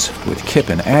hours, with Kip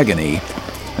in agony,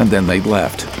 and then they'd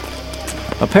left.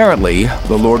 Apparently,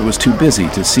 the Lord was too busy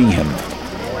to see him.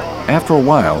 After a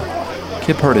while,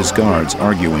 Kip heard his guards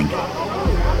arguing.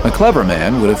 A clever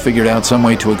man would have figured out some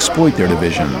way to exploit their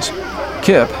divisions.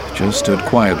 Kip just stood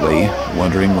quietly,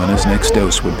 wondering when his next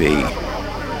dose would be.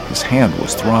 His hand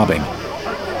was throbbing.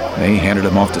 They handed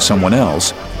him off to someone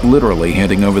else, literally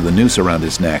handing over the noose around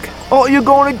his neck. Are you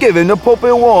going to give him the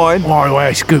poppy wine? Why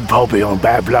waste good poppy on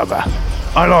bad blubber?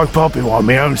 I like poppy wine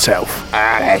my own self.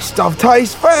 That stuff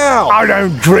tastes foul. I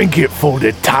don't drink it for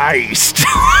the taste.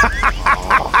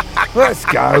 Let's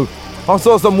go. I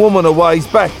saw some woman a ways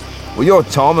back. Well, your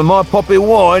time and my poppy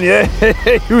wine, yeah?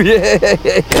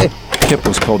 Kip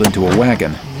was pulled into a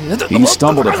wagon. He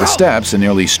stumbled up the steps and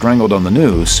nearly strangled on the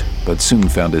noose, but soon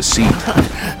found his seat.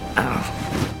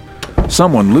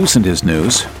 Someone loosened his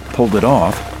noose, pulled it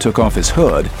off, took off his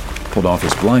hood, pulled off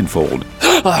his blindfold.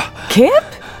 Kip?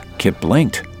 Kip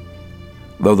blinked.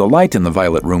 Though the light in the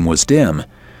violet room was dim,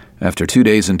 after 2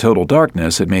 days in total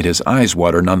darkness, it made his eyes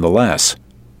water nonetheless.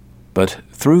 But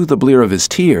through the blear of his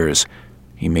tears,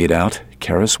 he made out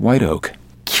Karis Whiteoak.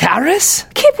 Karis?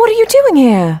 Kip, what are you doing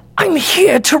here? I'm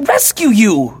here to rescue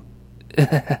you!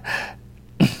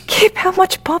 Kip, how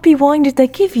much poppy wine did they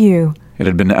give you? It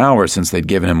had been hours since they'd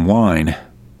given him wine.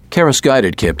 Karis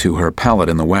guided Kip to her pallet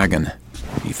in the wagon.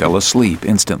 He fell asleep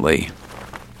instantly.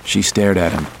 She stared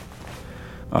at him.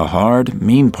 A hard,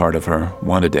 mean part of her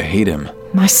wanted to hate him.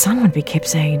 My son would be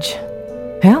Kip's age.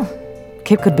 Hell,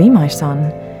 Kip could be my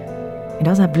son. He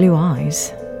does have blue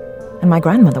eyes. And my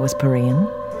grandmother was Parian.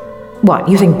 What,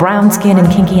 you think brown skin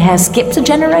and kinky hair skipped a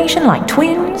generation like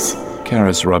twins?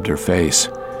 Karis rubbed her face.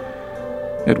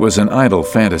 It was an idle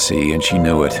fantasy, and she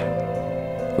knew it.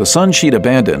 The son she'd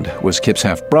abandoned was Kip's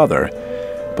half-brother,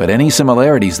 but any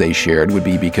similarities they shared would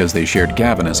be because they shared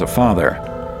Gavin as a father.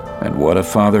 And what a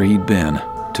father he'd been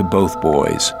to both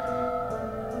boys.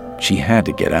 She had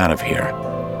to get out of here.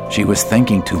 She was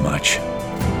thinking too much.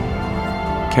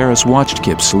 Karis watched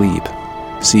Kip sleep,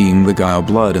 seeing the guile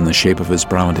blood in the shape of his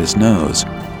brow and his nose,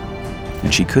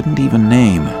 and she couldn't even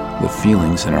name the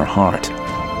feelings in her heart.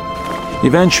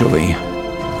 Eventually,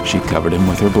 she covered him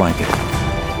with her blanket.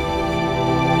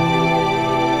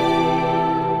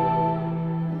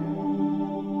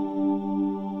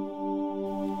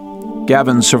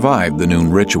 Gavin survived the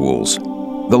noon rituals.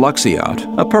 The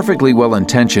Luxiot, a perfectly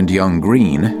well-intentioned young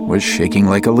green, was shaking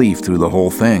like a leaf through the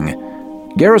whole thing.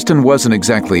 Garriston wasn't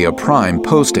exactly a prime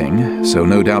posting, so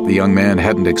no doubt the young man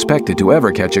hadn't expected to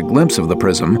ever catch a glimpse of the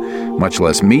Prism, much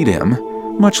less meet him,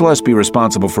 much less be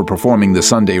responsible for performing the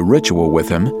Sunday ritual with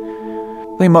him.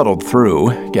 They muddled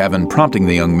through, Gavin prompting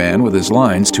the young man with his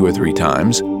lines 2 or 3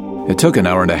 times. It took an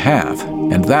hour and a half,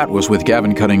 and that was with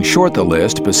Gavin cutting short the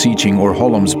list, beseeching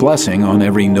Orholam's blessing on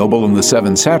every noble in the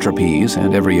 7 satrapies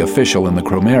and every official in the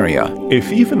Chromaria.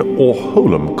 If even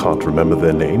Orholam can't remember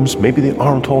their names, maybe they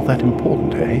aren't all that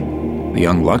important, eh? The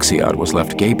young Luxiad was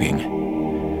left gaping.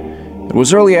 It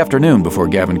was early afternoon before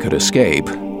Gavin could escape.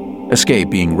 Escape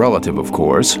being relative, of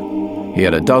course. He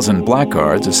had a dozen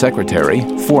blackguards, a secretary,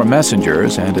 4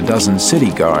 messengers, and a dozen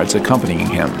city guards accompanying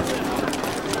him.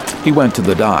 He went to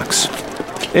the docks,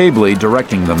 ably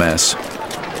directing the mess.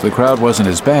 The crowd wasn't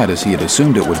as bad as he had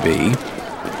assumed it would be.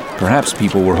 Perhaps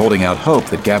people were holding out hope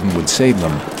that Gavin would save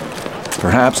them.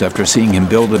 Perhaps after seeing him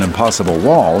build an impossible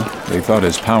wall, they thought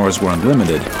his powers were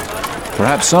unlimited.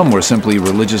 Perhaps some were simply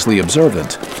religiously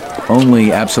observant.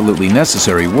 Only absolutely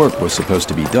necessary work was supposed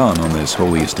to be done on this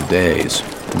holiest of days.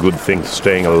 Good thing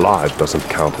staying alive doesn't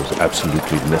count as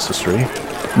absolutely necessary.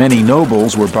 Many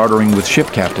nobles were bartering with ship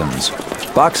captains.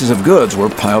 Boxes of goods were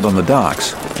piled on the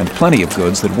docks, and plenty of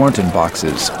goods that weren't in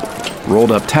boxes.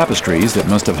 Rolled up tapestries that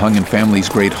must have hung in families'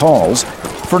 great halls,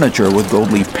 furniture with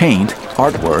gold leaf paint,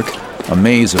 artwork, a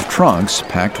maze of trunks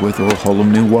packed with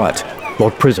Orholam knew what.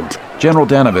 Lord Prism. General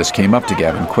Danavis came up to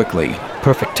Gavin quickly.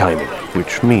 Perfect timing.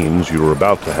 Which means you were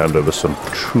about to hand over some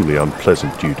truly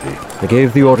unpleasant duty. I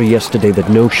gave the order yesterday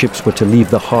that no ships were to leave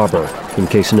the harbor in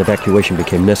case an evacuation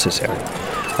became necessary.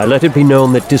 I let it be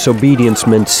known that disobedience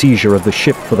meant seizure of the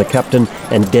ship for the captain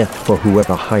and death for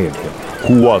whoever hired him.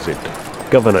 Who was it?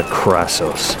 Governor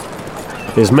Crassus.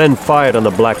 His men fired on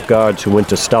the black guards who went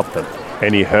to stop them.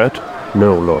 Any hurt?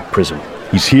 No, Lord Prism.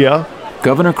 He's here?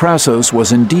 Governor Crassus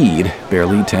was indeed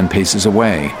barely 10 paces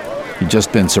away. He'd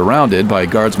just been surrounded by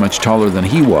guards much taller than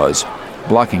he was,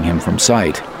 blocking him from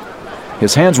sight.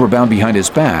 His hands were bound behind his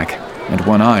back, and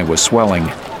one eye was swelling.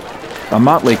 A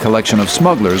motley collection of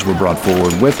smugglers were brought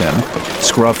forward with him,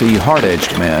 scruffy,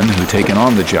 hard-edged men who'd taken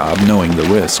on the job knowing the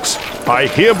risks. I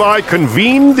hereby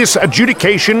convene this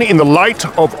adjudication in the light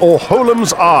of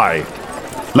Orholam's eye.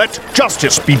 Let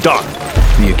justice be done.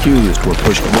 The accused were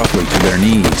pushed roughly to their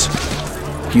knees.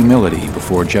 Humility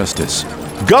before justice.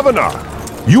 Governor,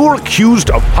 you are accused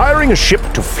of hiring a ship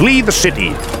to flee the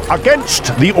city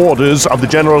against the orders of the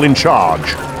general in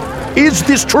charge. Is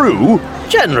this true?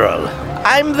 General,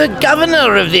 I'm the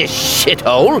governor of this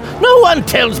shithole. No one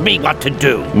tells me what to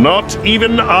do. Not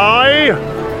even I?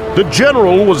 The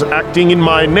general was acting in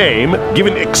my name,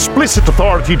 given explicit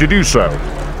authority to do so.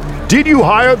 Did you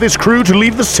hire this crew to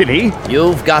leave the city?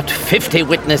 You've got 50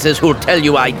 witnesses who'll tell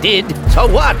you I did. So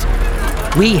what?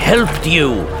 We helped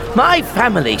you. My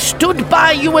family stood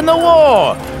by you in the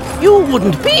war. You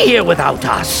wouldn't be here without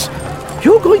us.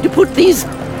 You're going to put these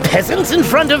peasants in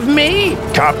front of me?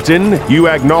 Captain, you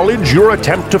acknowledge your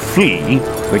attempt to flee?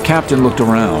 The captain looked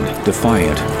around,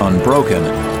 defiant, unbroken,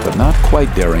 but not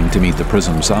quite daring to meet the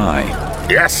Prism's eye.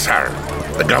 Yes, sir.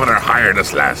 The governor hired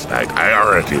us last night. I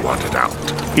already wanted out.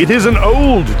 It is an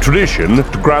old tradition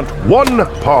to grant one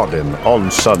pardon on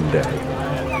Sunday.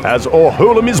 As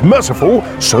Orholam is merciful,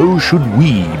 so should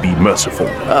we be merciful.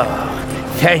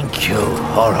 Thank you,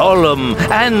 Orholam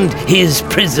and his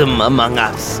Prism among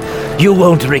us. You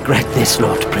won't regret this,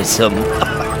 Lord Prism.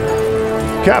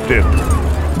 Captain,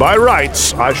 by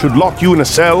rights, I should lock you in a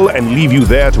cell and leave you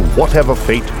there to whatever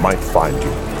fate might find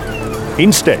you.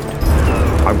 Instead,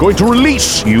 I'm going to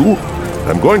release you.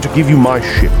 I'm going to give you my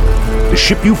ship. The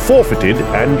ship you forfeited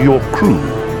and your crew.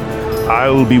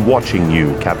 I'll be watching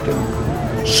you, Captain.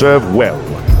 Serve well.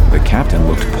 The captain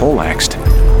looked poleaxed.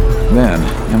 Then,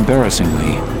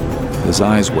 embarrassingly, his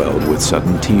eyes welled with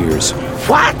sudden tears.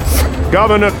 What?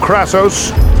 Governor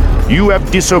Crassus, you have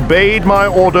disobeyed my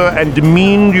order and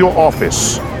demeaned your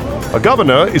office. A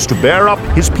governor is to bear up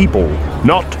his people,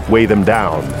 not weigh them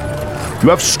down. You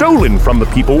have stolen from the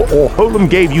people Orholam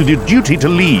gave you the duty to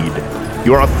lead.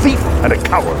 You are a thief and a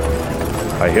coward.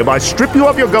 I hereby strip you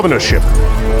of your governorship.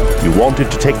 You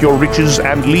wanted to take your riches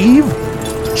and leave?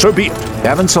 So be it.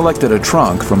 Gavin selected a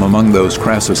trunk from among those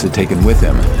Crassus had taken with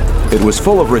him. It was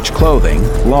full of rich clothing,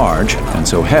 large, and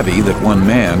so heavy that one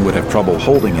man would have trouble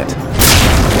holding it.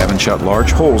 Gavin shot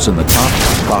large holes in the top,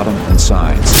 bottom, and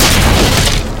sides.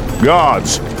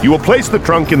 Guards, you will place the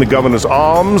trunk in the governor's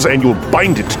arms and you'll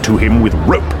bind it to him with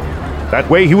rope. That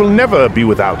way he will never be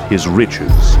without his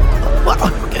riches.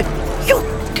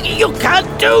 You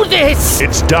can't do this!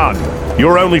 It's done.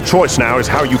 Your only choice now is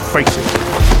how you face it.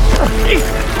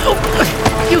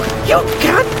 You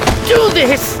can't do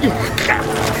this!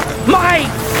 My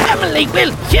family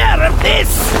will hear of this!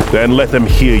 Then let them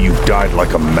hear you died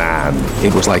like a man.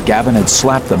 It was like Gavin had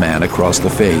slapped the man across the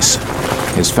face.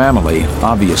 His family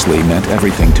obviously meant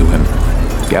everything to him.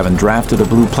 Gavin drafted a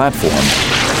blue platform.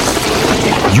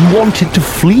 You wanted to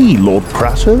flee, Lord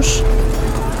Crassus?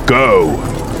 Go!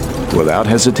 Without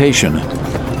hesitation,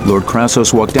 Lord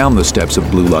Crassus walked down the steps of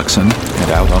Blue Luxon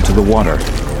and out onto the water,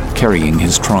 carrying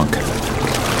his trunk.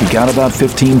 He got about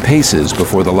 15 paces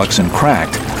before the Luxon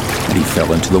cracked, and he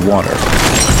fell into the water.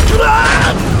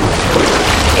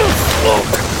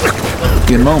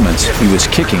 In moments, he was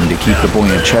kicking to keep the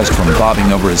buoyant chest from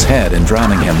bobbing over his head and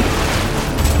drowning him.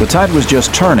 The tide was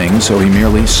just turning, so he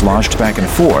merely sloshed back and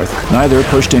forth, neither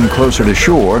pushed in closer to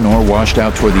shore nor washed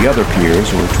out toward the other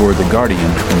piers or toward the Guardian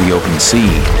in the open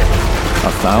sea.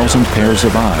 1,000 pairs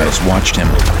of eyes watched him.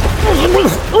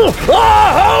 Oh,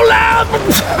 hold on!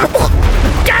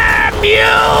 Damn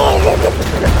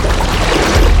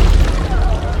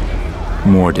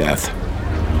you! More death.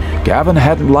 Gavin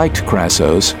hadn't liked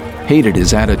Crassos, hated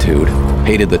his attitude,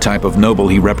 hated the type of noble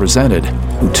he represented,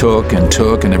 who took and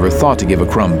never thought to give a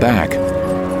crumb back.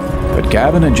 But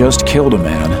Gavin had just killed a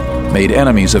man, made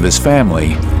enemies of his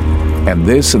family, and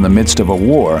this in the midst of a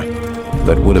war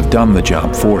that would have done the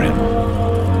job for him.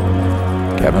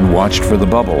 Gavin watched for the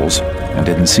bubbles and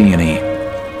didn't see any.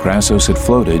 Crassos had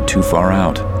floated too far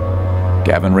out.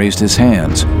 Gavin raised his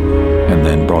hands and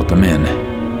then brought them in.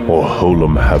 Or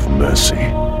Holum have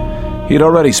mercy. He'd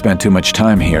already spent too much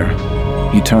time here.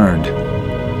 He turned.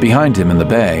 Behind him in the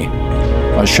bay,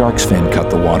 a shark's fin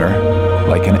cut the water,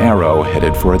 like an arrow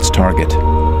headed for its target.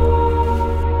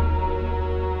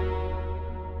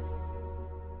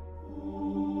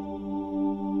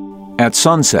 At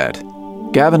sunset,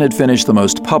 Gavin had finished the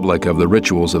most public of the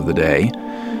rituals of the day.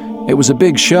 It was a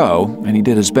big show, and he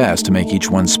did his best to make each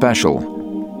one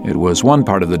special. It was one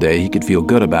part of the day he could feel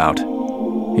good about.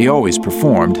 He always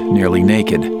performed nearly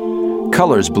naked.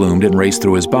 Colors bloomed and raced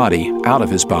through his body, out of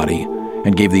his body,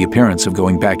 and gave the appearance of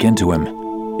going back into him.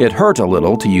 It hurt a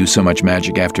little to use so much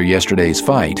magic after yesterday's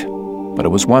fight, but it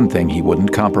was one thing he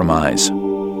wouldn't compromise.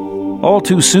 All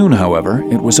too soon, however,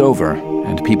 it was over,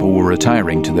 and people were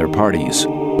retiring to their parties.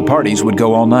 The parties would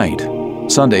go all night.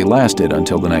 Sunday lasted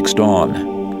until the next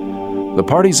dawn. The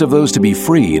parties of those to be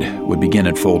freed would begin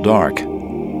at full dark.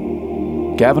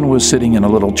 Gavin was sitting in a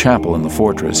little chapel in the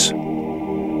fortress.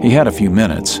 He had a few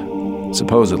minutes,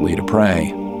 supposedly to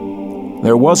pray.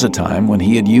 There was a time when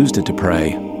he had used it to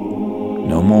pray.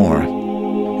 No more.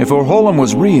 If Orholum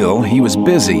was real, he was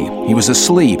busy. He was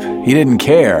asleep. He didn't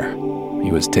care.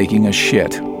 He was taking a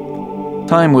shit.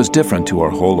 Time was different to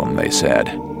Orholum, they said.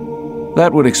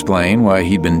 That would explain why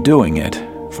he'd been doing it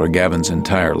for Gavin's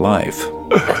entire life.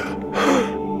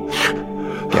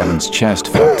 Gavin's chest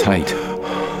felt tight.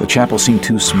 The chapel seemed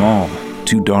too small,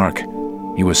 too dark.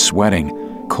 He was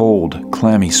sweating, cold,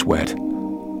 clammy sweat.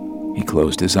 He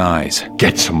closed his eyes.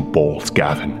 Get some balls,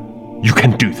 Gavin. You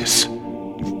can do this.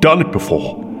 You've done it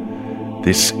before.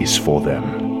 This is for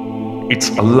them. It's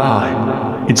a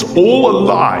lie. It's all a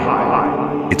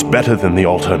lie. It's better than the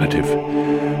alternative.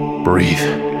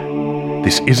 Breathe.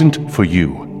 This isn't for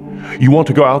you. You want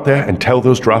to go out there and tell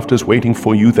those drafters waiting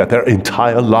for you that their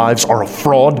entire lives are a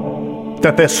fraud?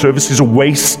 That their service is a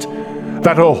waste?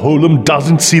 That Orholum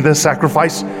doesn't see their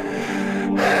sacrifice?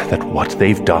 That what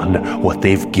they've done, what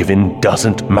they've given,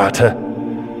 doesn't matter?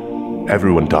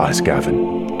 Everyone dies,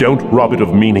 Gavin. Don't rob it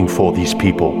of meaning for these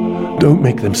people. Don't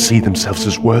make them see themselves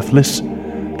as worthless.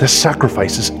 Their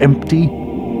sacrifice is empty.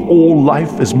 All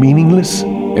life is meaningless.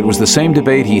 It was the same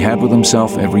debate he had with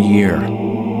himself every year.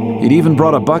 He'd even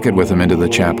brought a bucket with him into the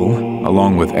chapel,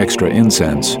 along with extra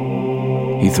incense.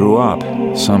 He threw up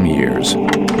some years.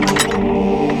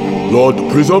 Lord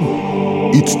Prism,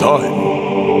 it's time.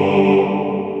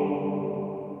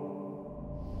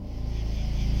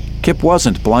 Kip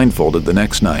wasn't blindfolded the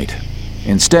next night.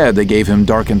 Instead, they gave him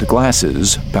darkened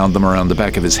glasses, bound them around the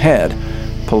back of his head,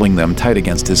 pulling them tight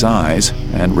against his eyes,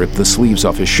 and ripped the sleeves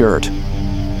off his shirt.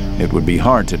 It would be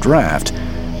hard to draft,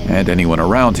 and anyone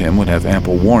around him would have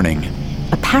ample warning.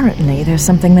 Apparently, there's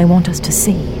something they want us to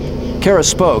see. Kara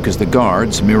spoke as the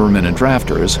guards, mirrormen, and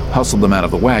drafters hustled them out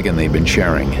of the wagon they'd been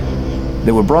sharing.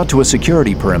 They were brought to a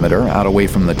security perimeter out away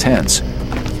from the tents.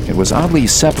 It was oddly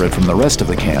separate from the rest of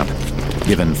the camp,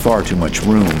 given far too much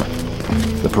room.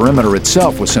 The perimeter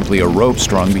itself was simply a rope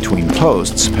strung between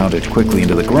posts, pounded quickly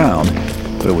into the ground,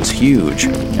 but it was huge,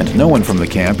 and no one from the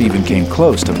camp even came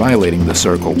close to violating the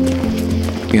circle.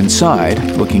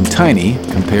 Inside, looking tiny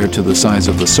compared to the size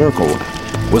of the circle,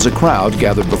 was a crowd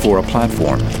gathered before a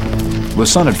platform. The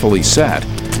sun had fully set,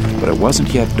 but it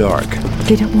wasn't yet dark.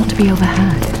 They don't want to be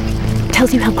overheard.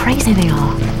 Tells you how crazy they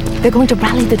are. They're going to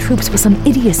rally the troops for some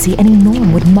idiocy any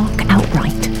norm would mock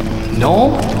outright.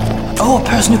 Norm? Oh, a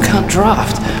person who can't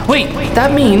draft. Wait,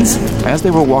 that means... As they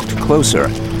were walked closer,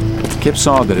 Kip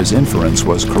saw that his inference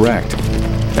was correct.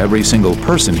 Every single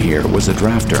person here was a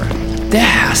drafter. There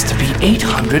has to be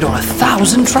 800 or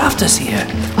 1,000 drafters here.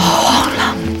 Oh,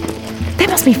 there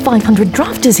must be 500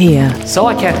 drafters here. So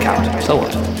I can't count. So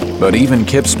what? But even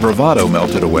Kip's bravado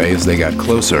melted away as they got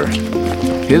closer.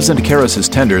 His and Karis's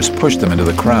tenders pushed them into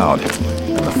the crowd,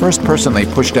 and the first person they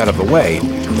pushed out of the way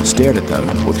stared at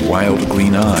them with wild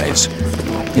green eyes.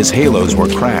 His halos were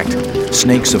cracked,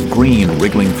 snakes of green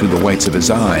wriggling through the whites of his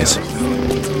eyes.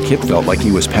 Kip felt like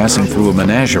he was passing through a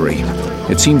menagerie.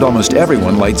 It seemed almost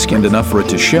everyone light-skinned enough for it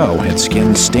to show had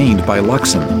skin stained by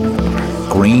Luxon.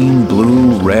 Green,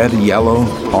 blue, red, yellow,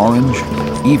 orange,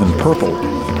 even purple.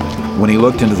 When he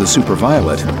looked into the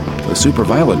superviolet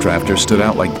drafters stood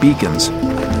out like beacons.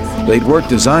 They'd worked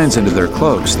designs into their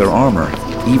cloaks, their armor,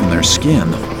 even their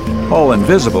skin, all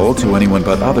invisible to anyone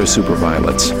but other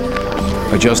superviolets.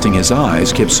 Adjusting his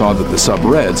eyes, Kip saw that the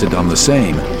sub-reds had done the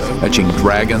same, etching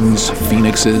dragons,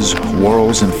 phoenixes,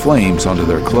 whorls, and flames onto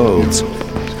their clothes.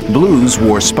 Blues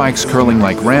wore spikes curling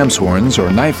like ram's horns or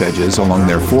knife edges along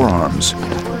their forearms.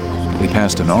 They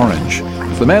passed an orange.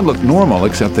 The man looked normal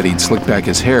except that he'd slicked back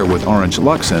his hair with orange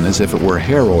Luxon as if it were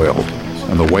hair oil,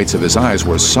 and the whites of his eyes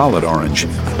were solid orange,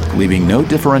 leaving no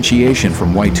differentiation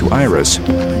from white to iris,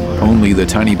 only the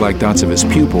tiny black dots of his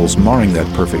pupils marring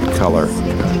that perfect color.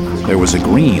 There was a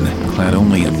green, clad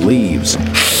only in leaves.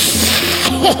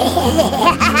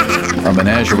 A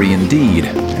menagerie indeed,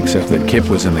 except that Kip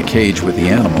was in the cage with the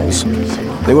animals.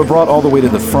 They were brought all the way to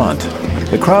the front.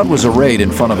 The crowd was arrayed in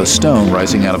front of a stone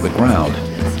rising out of the ground.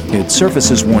 Its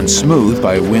surfaces worn smooth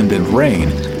by wind and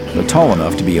rain, but tall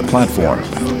enough to be a platform.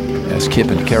 As Kip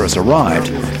and Karis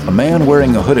arrived, a man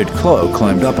wearing a hooded cloak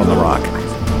climbed up on the rock.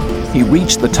 He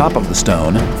reached the top of the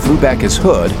stone, threw back his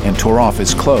hood, and tore off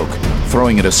his cloak,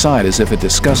 throwing it aside as if it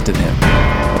disgusted him.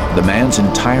 The man's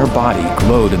entire body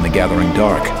glowed in the gathering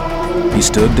dark. He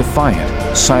stood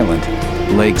defiant, silent,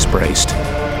 legs braced.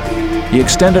 He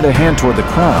extended a hand toward the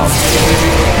crowd,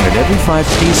 and at every 5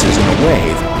 paces in a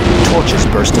wave, torches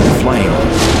burst into flame,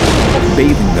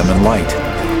 bathing them in light.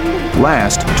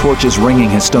 Last, torches ringing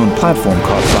his stone platform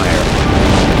caught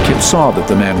fire. Kip saw that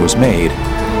the man was made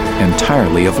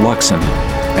entirely of Luxon,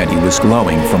 and he was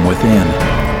glowing from within.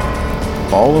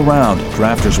 All around,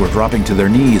 drafters were dropping to their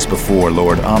knees before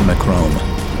Lord Omnichrome.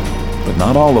 But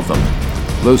not all of them.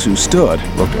 Those who stood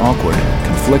looked awkward,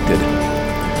 conflicted.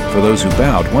 For those who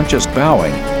bowed weren't just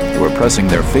bowing, they were pressing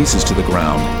their faces to the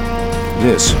ground.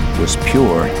 This was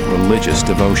pure religious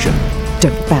devotion.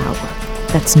 Don't bow.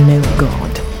 That's no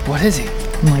god. What is he?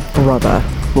 My brother.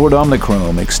 Lord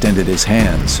Omnichrome extended his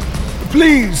hands.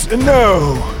 Please,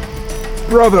 no.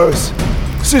 Brothers,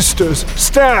 sisters,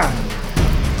 stand.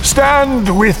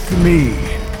 Stand with me.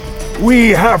 We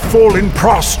have fallen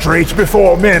prostrate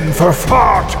before men for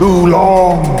far too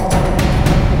long.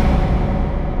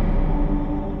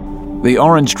 The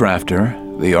orange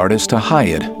drafter, the artist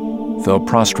Ahayed, fell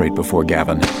prostrate before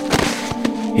Gavin.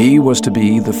 He was to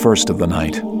be the first of the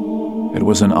night. It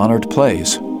was an honored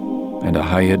place, and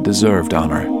Ahayed deserved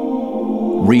honor.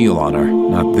 Real honor,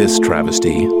 not this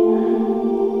travesty.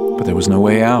 But there was no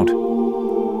way out.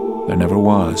 There never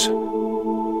was.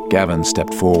 Gavin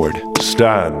stepped forward.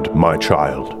 Stand, my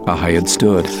child. Ahayed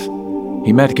stood.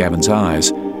 He met Gavin's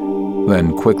eyes,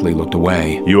 then quickly looked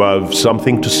away. You have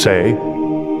something to say?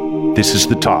 This is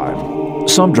the time.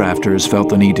 Some drafters felt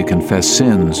the need to confess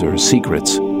sins or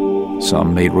secrets.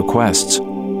 Some made requests.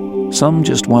 Some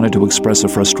just wanted to express a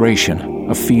frustration,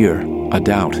 a fear, a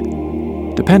doubt.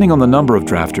 Depending on the number of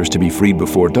drafters to be freed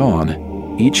before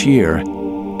dawn, each year,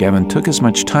 Gavin took as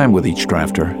much time with each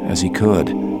drafter as he could.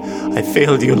 I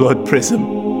failed you, Lord Prism.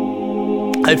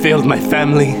 I failed my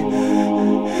family.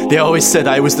 They always said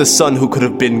I was the son who could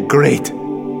have been great.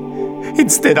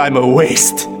 Instead, I'm a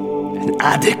waste, an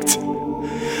addict.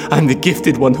 I'm the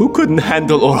gifted one who couldn't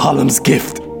handle Orhalam's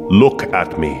gift. Look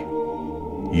at me.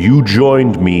 You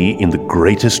joined me in the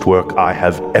greatest work I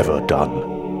have ever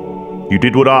done. You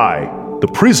did what I, the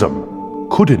Prism,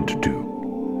 couldn't do.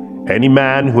 Any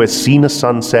man who has seen a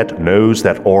sunset knows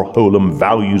that Orholam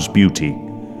values beauty.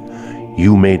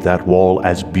 You made that wall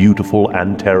as beautiful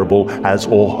and terrible as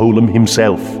Orholam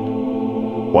himself.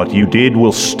 What you did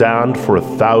will stand for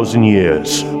 1,000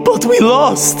 years. But we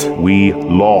lost! We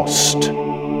lost.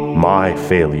 My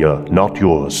failure, not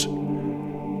yours.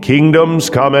 Kingdoms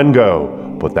come and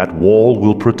go, but that wall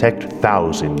will protect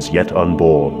thousands yet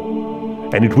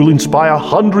unborn. And it will inspire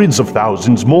hundreds of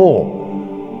thousands more.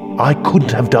 I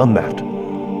couldn't have done that.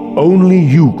 Only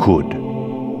you could.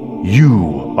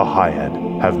 You,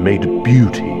 Ahayed, have made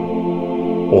beauty.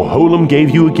 Orholam gave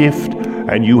you a gift,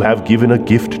 and you have given a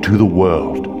gift to the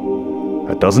world.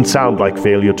 That doesn't sound like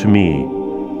failure to me.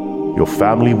 Your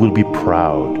family will be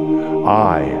proud.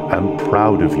 I am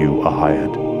proud of you,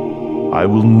 Ahayed. I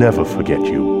will never forget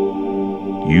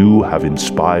you. You have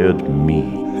inspired me.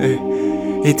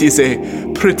 It is a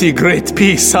pretty great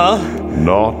piece, huh?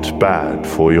 Not bad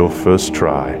for your first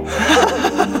try.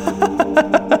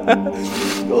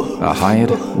 A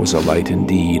Hyatt was a light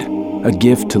indeed, a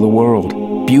gift to the world,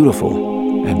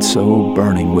 beautiful, and so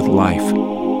burning with life.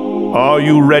 Are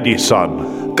you ready,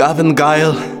 son? Gavin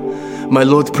Guile, my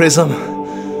Lord Prism,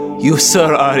 you,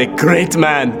 sir, are a great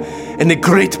man and a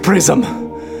great Prism.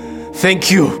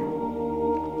 Thank you.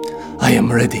 I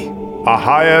am ready.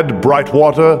 Ahayad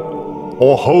Brightwater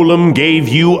or Holem gave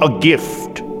you a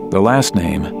gift. The last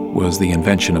name was the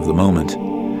invention of the moment.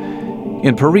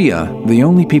 In Perea, the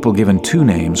only people given two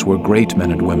names were great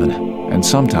men and women, and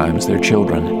sometimes their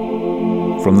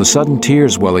children. From the sudden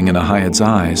tears welling in Ahayad's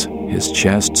eyes, his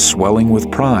chest swelling with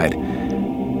pride,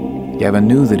 Gavin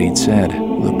knew that he'd said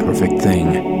the perfect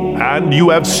thing. And you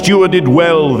have stewarded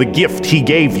well the gift he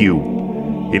gave you.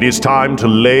 It is time to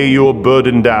lay your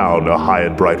burden down,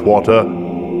 Ahayad Brightwater.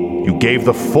 You gave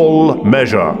the full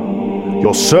measure.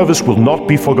 Your service will not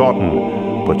be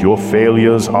forgotten, but your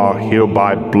failures are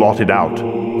hereby blotted out,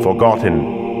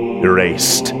 forgotten,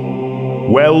 erased.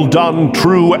 Well done,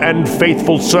 true and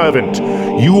faithful servant.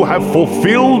 You have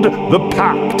fulfilled the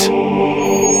pact.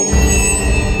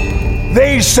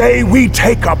 They say we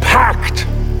take a pact.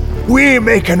 We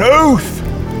make an oath.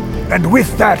 And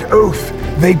with that oath,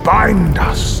 they bind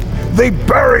us. They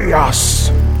bury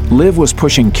us. Liv was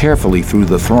pushing carefully through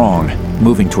the throng,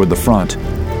 moving toward the front.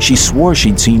 She swore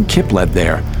she'd seen Kipled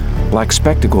there, black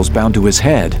spectacles bound to his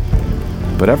head.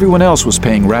 But everyone else was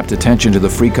paying rapt attention to the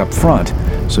freak up front,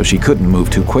 so she couldn't move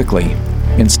too quickly.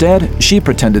 Instead, she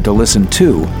pretended to listen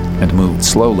too, and moved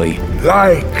slowly.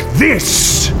 Like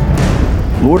this!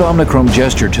 Lord Omnichrome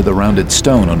gestured to the rounded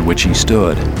stone on which he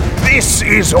stood. This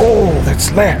is all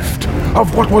that's left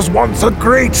of what was once a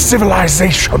great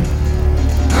civilization.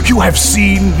 You have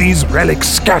seen these relics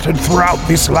scattered throughout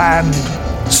this land.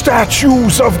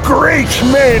 Statues of great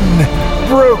men,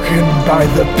 broken by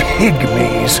the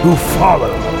pygmies who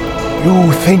follow.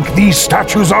 You think these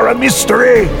statues are a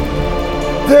mystery?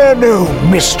 They're no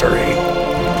mystery.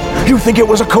 You think it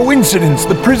was a coincidence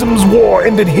the Prism's war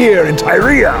ended here in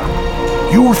Tyrea?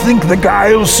 You think the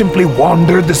Giles simply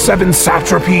wandered the 7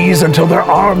 satrapies until their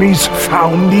armies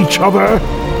found each other?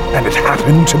 And it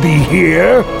happened to be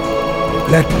here?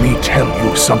 Let me tell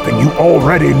you something you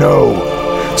already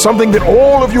know. Something that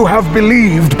all of you have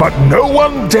believed, but no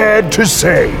one dared to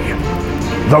say.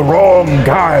 The wrong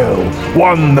Guile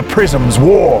won the Prism's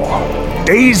war.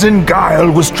 Dazen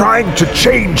Guile was trying to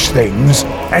change things,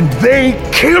 and they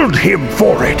killed him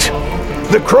for it.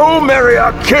 The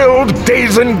Chromeria killed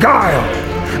Dazen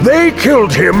Guile. They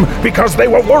killed him because they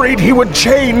were worried he would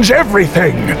change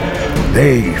everything.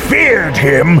 They feared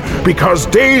him because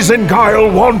Dazen Guile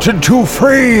wanted to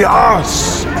free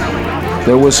us.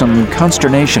 There was some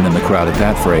consternation in the crowd at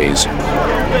that phrase.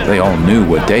 They all knew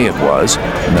what day it was,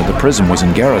 and that the Prism was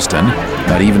in Garriston,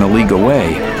 not even a league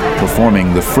away,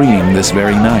 performing the freeing this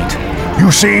very night.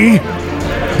 You see?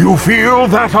 You feel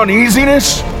that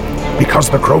uneasiness? Because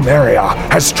the Chromeria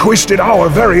has twisted our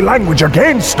very language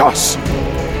against us.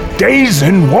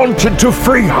 Dazen wanted to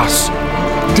free us.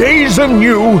 Dazen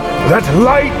knew that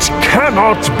light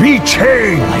cannot be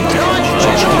changed.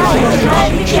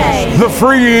 The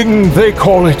freeing, they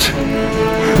call it.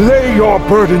 Lay your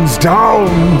burdens down,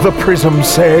 the Prism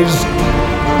says.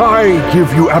 I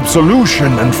give you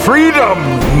absolution and freedom,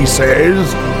 he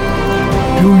says.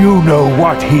 Do you know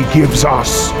what he gives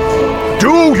us?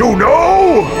 Do you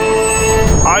know?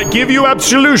 I give you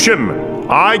absolution.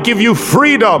 I give you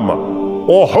freedom.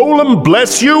 Or Holem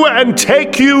bless you and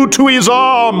take you to his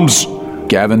arms.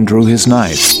 Gavin drew his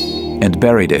knife and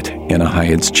buried it in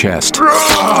Ahayad's chest.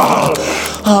 Right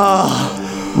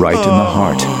in the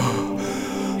heart.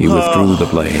 He withdrew the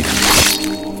blade.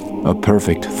 A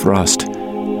perfect thrust.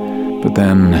 But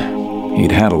then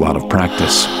he'd had a lot of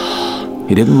practice.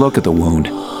 He didn't look at the wound.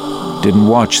 Didn't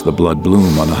watch the blood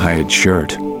bloom on Ahayad's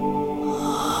shirt.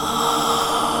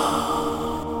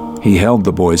 He held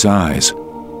the boy's eyes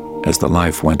as the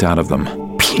life went out of them.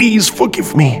 Please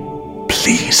forgive me.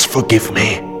 Please forgive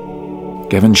me.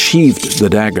 Gavin sheathed the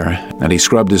dagger, and he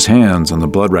scrubbed his hands on the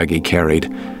blood rag he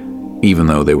carried, even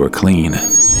though they were clean.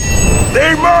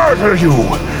 They murder you!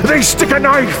 They stick a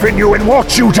knife in you and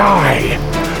watch you die!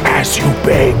 As you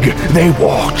beg, they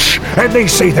watch, and they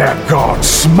say their God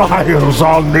smiles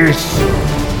on this.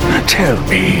 Tell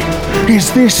me,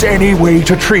 is this any way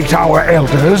to treat our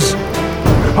elders?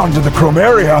 Under the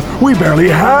Chromeria, we barely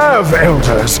have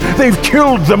elders. They've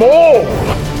killed them all.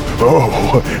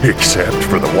 Oh, except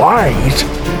for the White.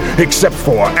 Except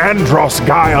for Andros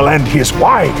Guile and his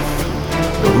wife.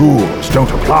 The rules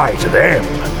don't apply to them.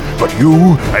 But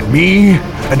you and me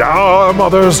and our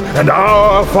mothers and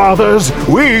our fathers,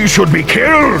 we should be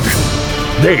killed.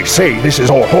 They say this is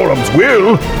all Holem's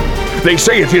will. They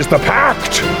say it is the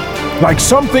pact. Like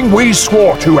something we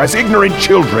swore to as ignorant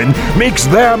children makes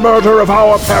their murder of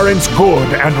our parents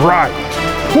good and right.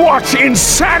 What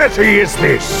insanity is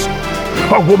this?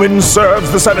 A woman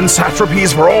serves the 7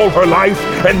 satrapies for all her life,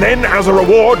 and then as a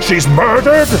reward she's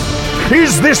murdered?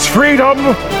 Is this freedom?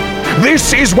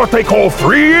 This is what they call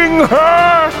freeing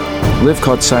her? Liv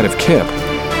caught sight of Kip,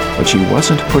 but she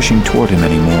wasn't pushing toward him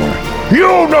anymore.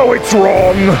 You know it's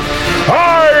wrong!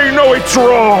 I know it's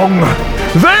wrong!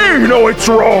 They know it's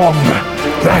wrong!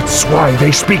 That's why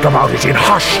they speak about it in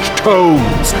hushed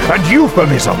tones and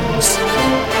euphemisms.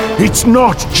 It's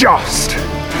not just.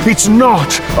 It's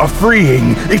not a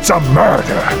freeing, it's a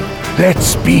murder.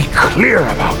 Let's be clear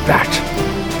about that.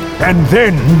 And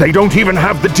then they don't even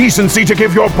have the decency to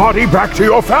give your body back to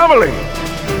your family.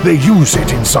 They use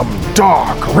it in some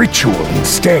dark ritual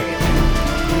instead.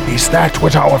 Is that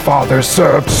what our fathers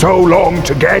served so long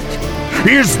to get?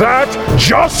 Is that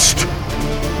just?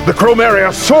 The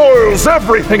Chromaria soils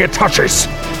everything it touches.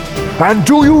 And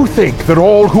do you think that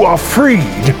all who are freed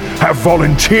have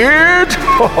volunteered?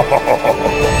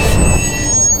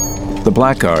 The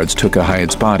blackguards took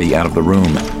Ahayed's body out of the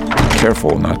room,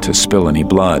 careful not to spill any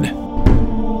blood.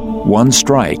 One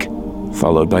strike,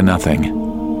 followed by nothing.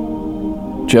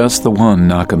 Just the one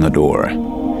knock on the door.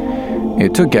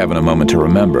 It took Gavin a moment to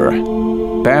remember.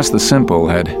 Bass the Simple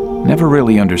had never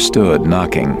really understood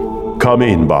knocking. Come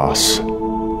in, boss.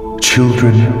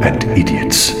 Children and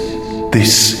idiots.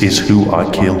 This is who I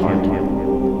kill.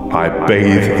 I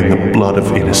bathe in the blood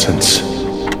of innocence.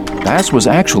 Bass was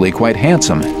actually quite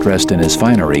handsome, dressed in his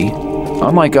finery.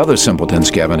 Unlike other simpletons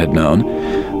Gavin had known,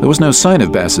 there was no sign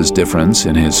of Bass's difference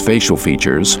in his facial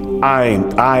features. I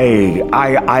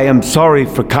am sorry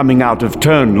for coming out of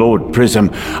turn, Lord Prism.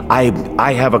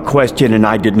 I have a question and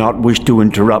I did not wish to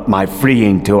interrupt my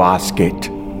freeing to ask it.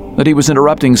 That he was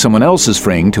interrupting someone else's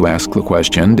freeing to ask the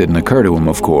question didn't occur to him,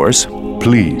 of course.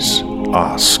 Please,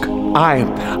 ask.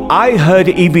 I heard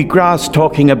Evie Grass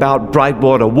talking about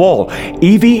Brightwater Wall.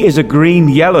 Evie is a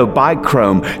green-yellow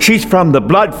bichrome. She's from the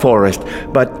Blood Forest,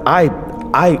 but I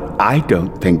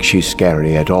don't think she's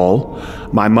scary at all.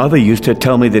 My mother used to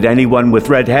tell me that anyone with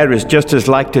red hair is just as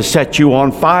like to set you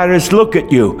on fire as look at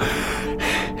you.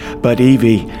 But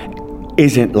Evie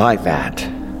isn't like that.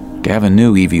 Gavin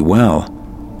knew Evie well.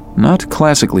 Not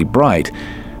classically bright,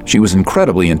 she was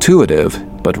incredibly intuitive,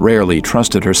 but rarely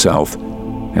trusted herself.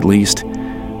 At least,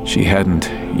 she hadn't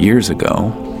years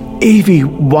ago. Evie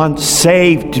once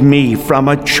saved me from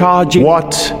a charging...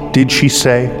 What did she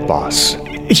say, boss?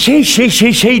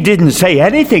 She didn't say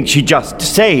anything. She just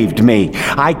saved me.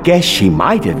 I guess she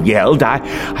might have yelled.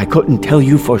 I couldn't tell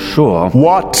you for sure.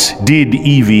 What did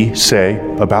Evie say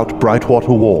about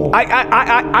Brightwater Wall?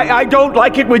 I don't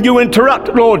like it when you interrupt,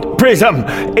 Lord Prism.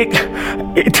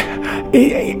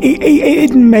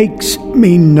 It makes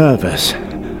me nervous.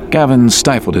 Gavin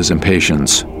stifled his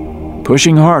impatience.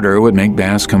 Pushing harder would make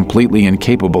Bass completely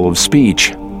incapable of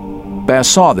speech. Bass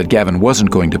saw that Gavin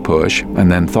wasn't going to push, and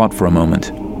then thought for a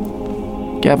moment.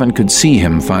 Gavin could see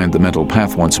him find the mental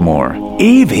path once more.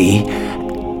 Evie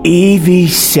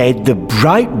said the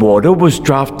Brightwater was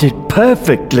drafted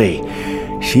perfectly.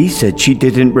 She said she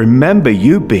didn't remember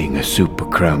you being a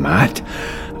superchromat.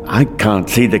 I can't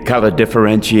see the color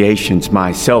differentiations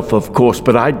myself, of course,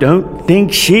 but I don't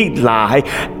think she'd lie.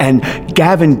 And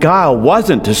Gavin Guile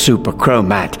wasn't a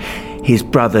superchromat. His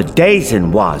brother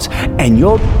Dazen was, and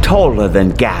you're taller than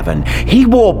Gavin. He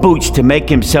wore boots to make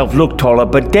himself look taller,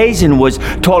 but Dazen was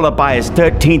taller by his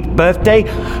 13th birthday.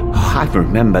 Oh, I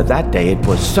remember that day. It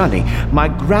was sunny. My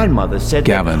grandmother said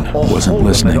Gavin wasn't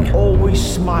listening.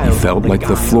 He felt like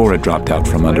the floor had dropped out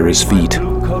from under his feet.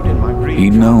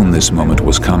 He'd known this moment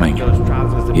was coming.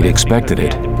 He'd expected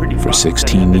it for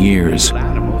 16 years.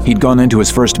 He'd gone into his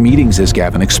first meetings as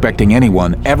Gavin expecting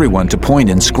everyone to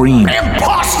point and scream.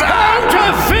 Imposter!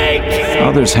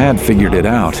 Others had figured it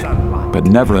out, but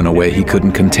never in a way he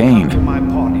couldn't contain.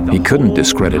 He couldn't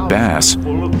discredit Bass.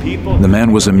 The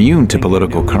man was immune to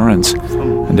political currents,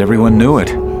 and everyone knew it.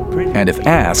 And if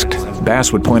asked,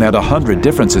 Bass would point out 100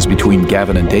 differences between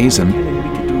Gavin and Dazen.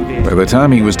 By the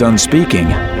time he was done speaking,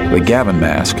 the Gavin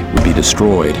mask would be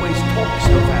destroyed.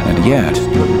 And yet,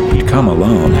 he'd come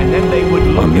alone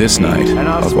on this night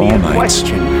of all nights.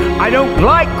 I don't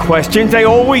like questions. They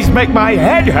always make my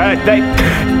head hurt.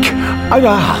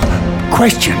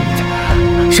 Questions.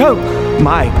 So,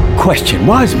 my question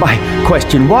was,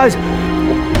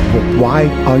 why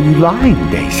are you lying,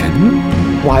 Dazen?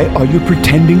 Why are you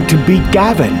pretending to be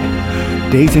Gavin?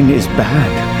 Dazen is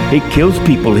bad. He kills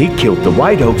people. He killed the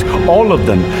White Oaks, all of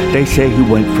them. They say he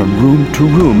went from room to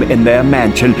room in their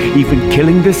mansion, even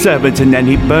killing the servants, and then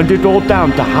he burned it all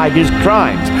down to hide his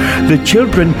crimes. The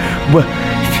children were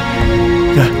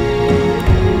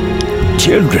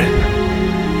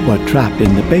trapped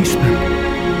in the basement.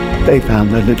 They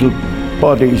found the little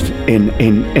bodies in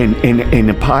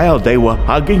a pile. They were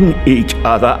hugging each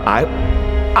other.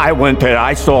 I went there.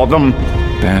 I saw them.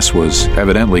 Bass was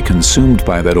evidently consumed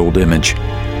by that old image.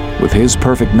 With his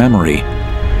perfect memory,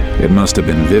 it must have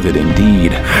been vivid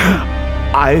indeed.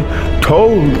 I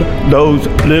told those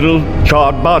little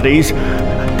charred bodies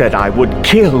that I would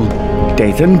kill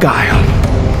Dathan Guile.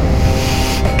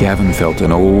 Gavin felt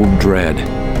an old dread,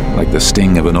 like the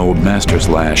sting of an old master's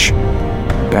lash.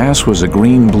 Bass was a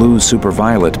green-blue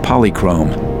superviolet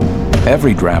polychrome.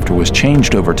 Every drafter was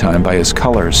changed over time by his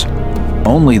colors.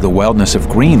 Only the wildness of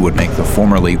green would make the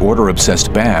formerly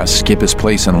order-obsessed Bass skip his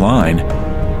place in line.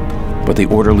 But the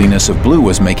orderliness of blue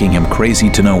was making him crazy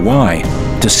to know why,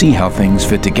 to see how things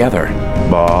fit together.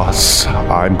 Boss,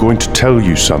 I'm going to tell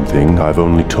you something I've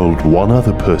only told one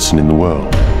other person in the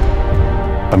world.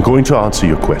 I'm going to answer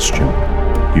your question.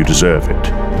 You deserve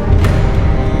it.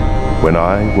 When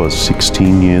I was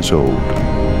 16 years old,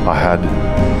 I had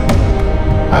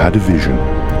a vision,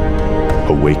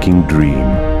 a waking dream.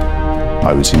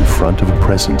 I was in front of a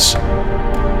presence.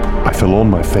 I fell on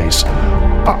my face.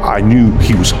 I knew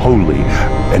he was holy,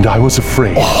 and I was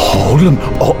afraid. Oholam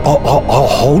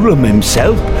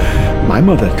himself? My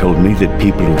mother told me that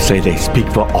people who say they speak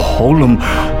for Oholam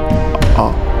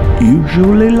are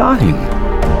usually lying.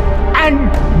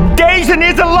 And Dathan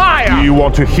is a liar! Do you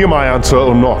want to hear my answer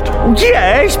or not?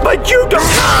 Yes, but you don't...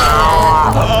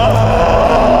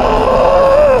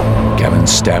 Gavin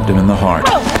stabbed him in the heart.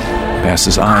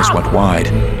 Bass's eyes went wide.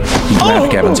 He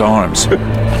grabbed Gavin's arms.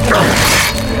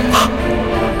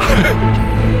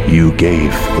 You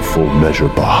gave the full measure,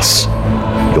 boss.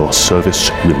 Your service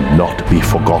will not be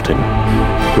forgotten.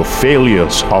 Your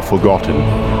failures are forgotten,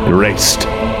 erased.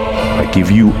 I give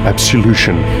you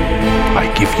absolution. I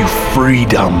give you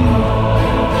freedom.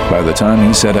 By the time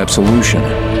he said absolution,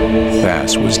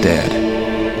 Bass was dead.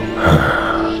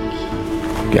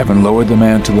 Gavin lowered the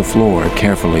man to the floor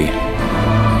carefully.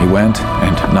 He went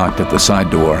and knocked at the side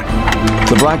door.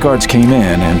 The blackguards came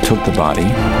in and took the body,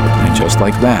 and just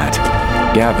like that,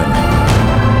 Gavin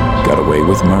got away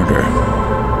with murder.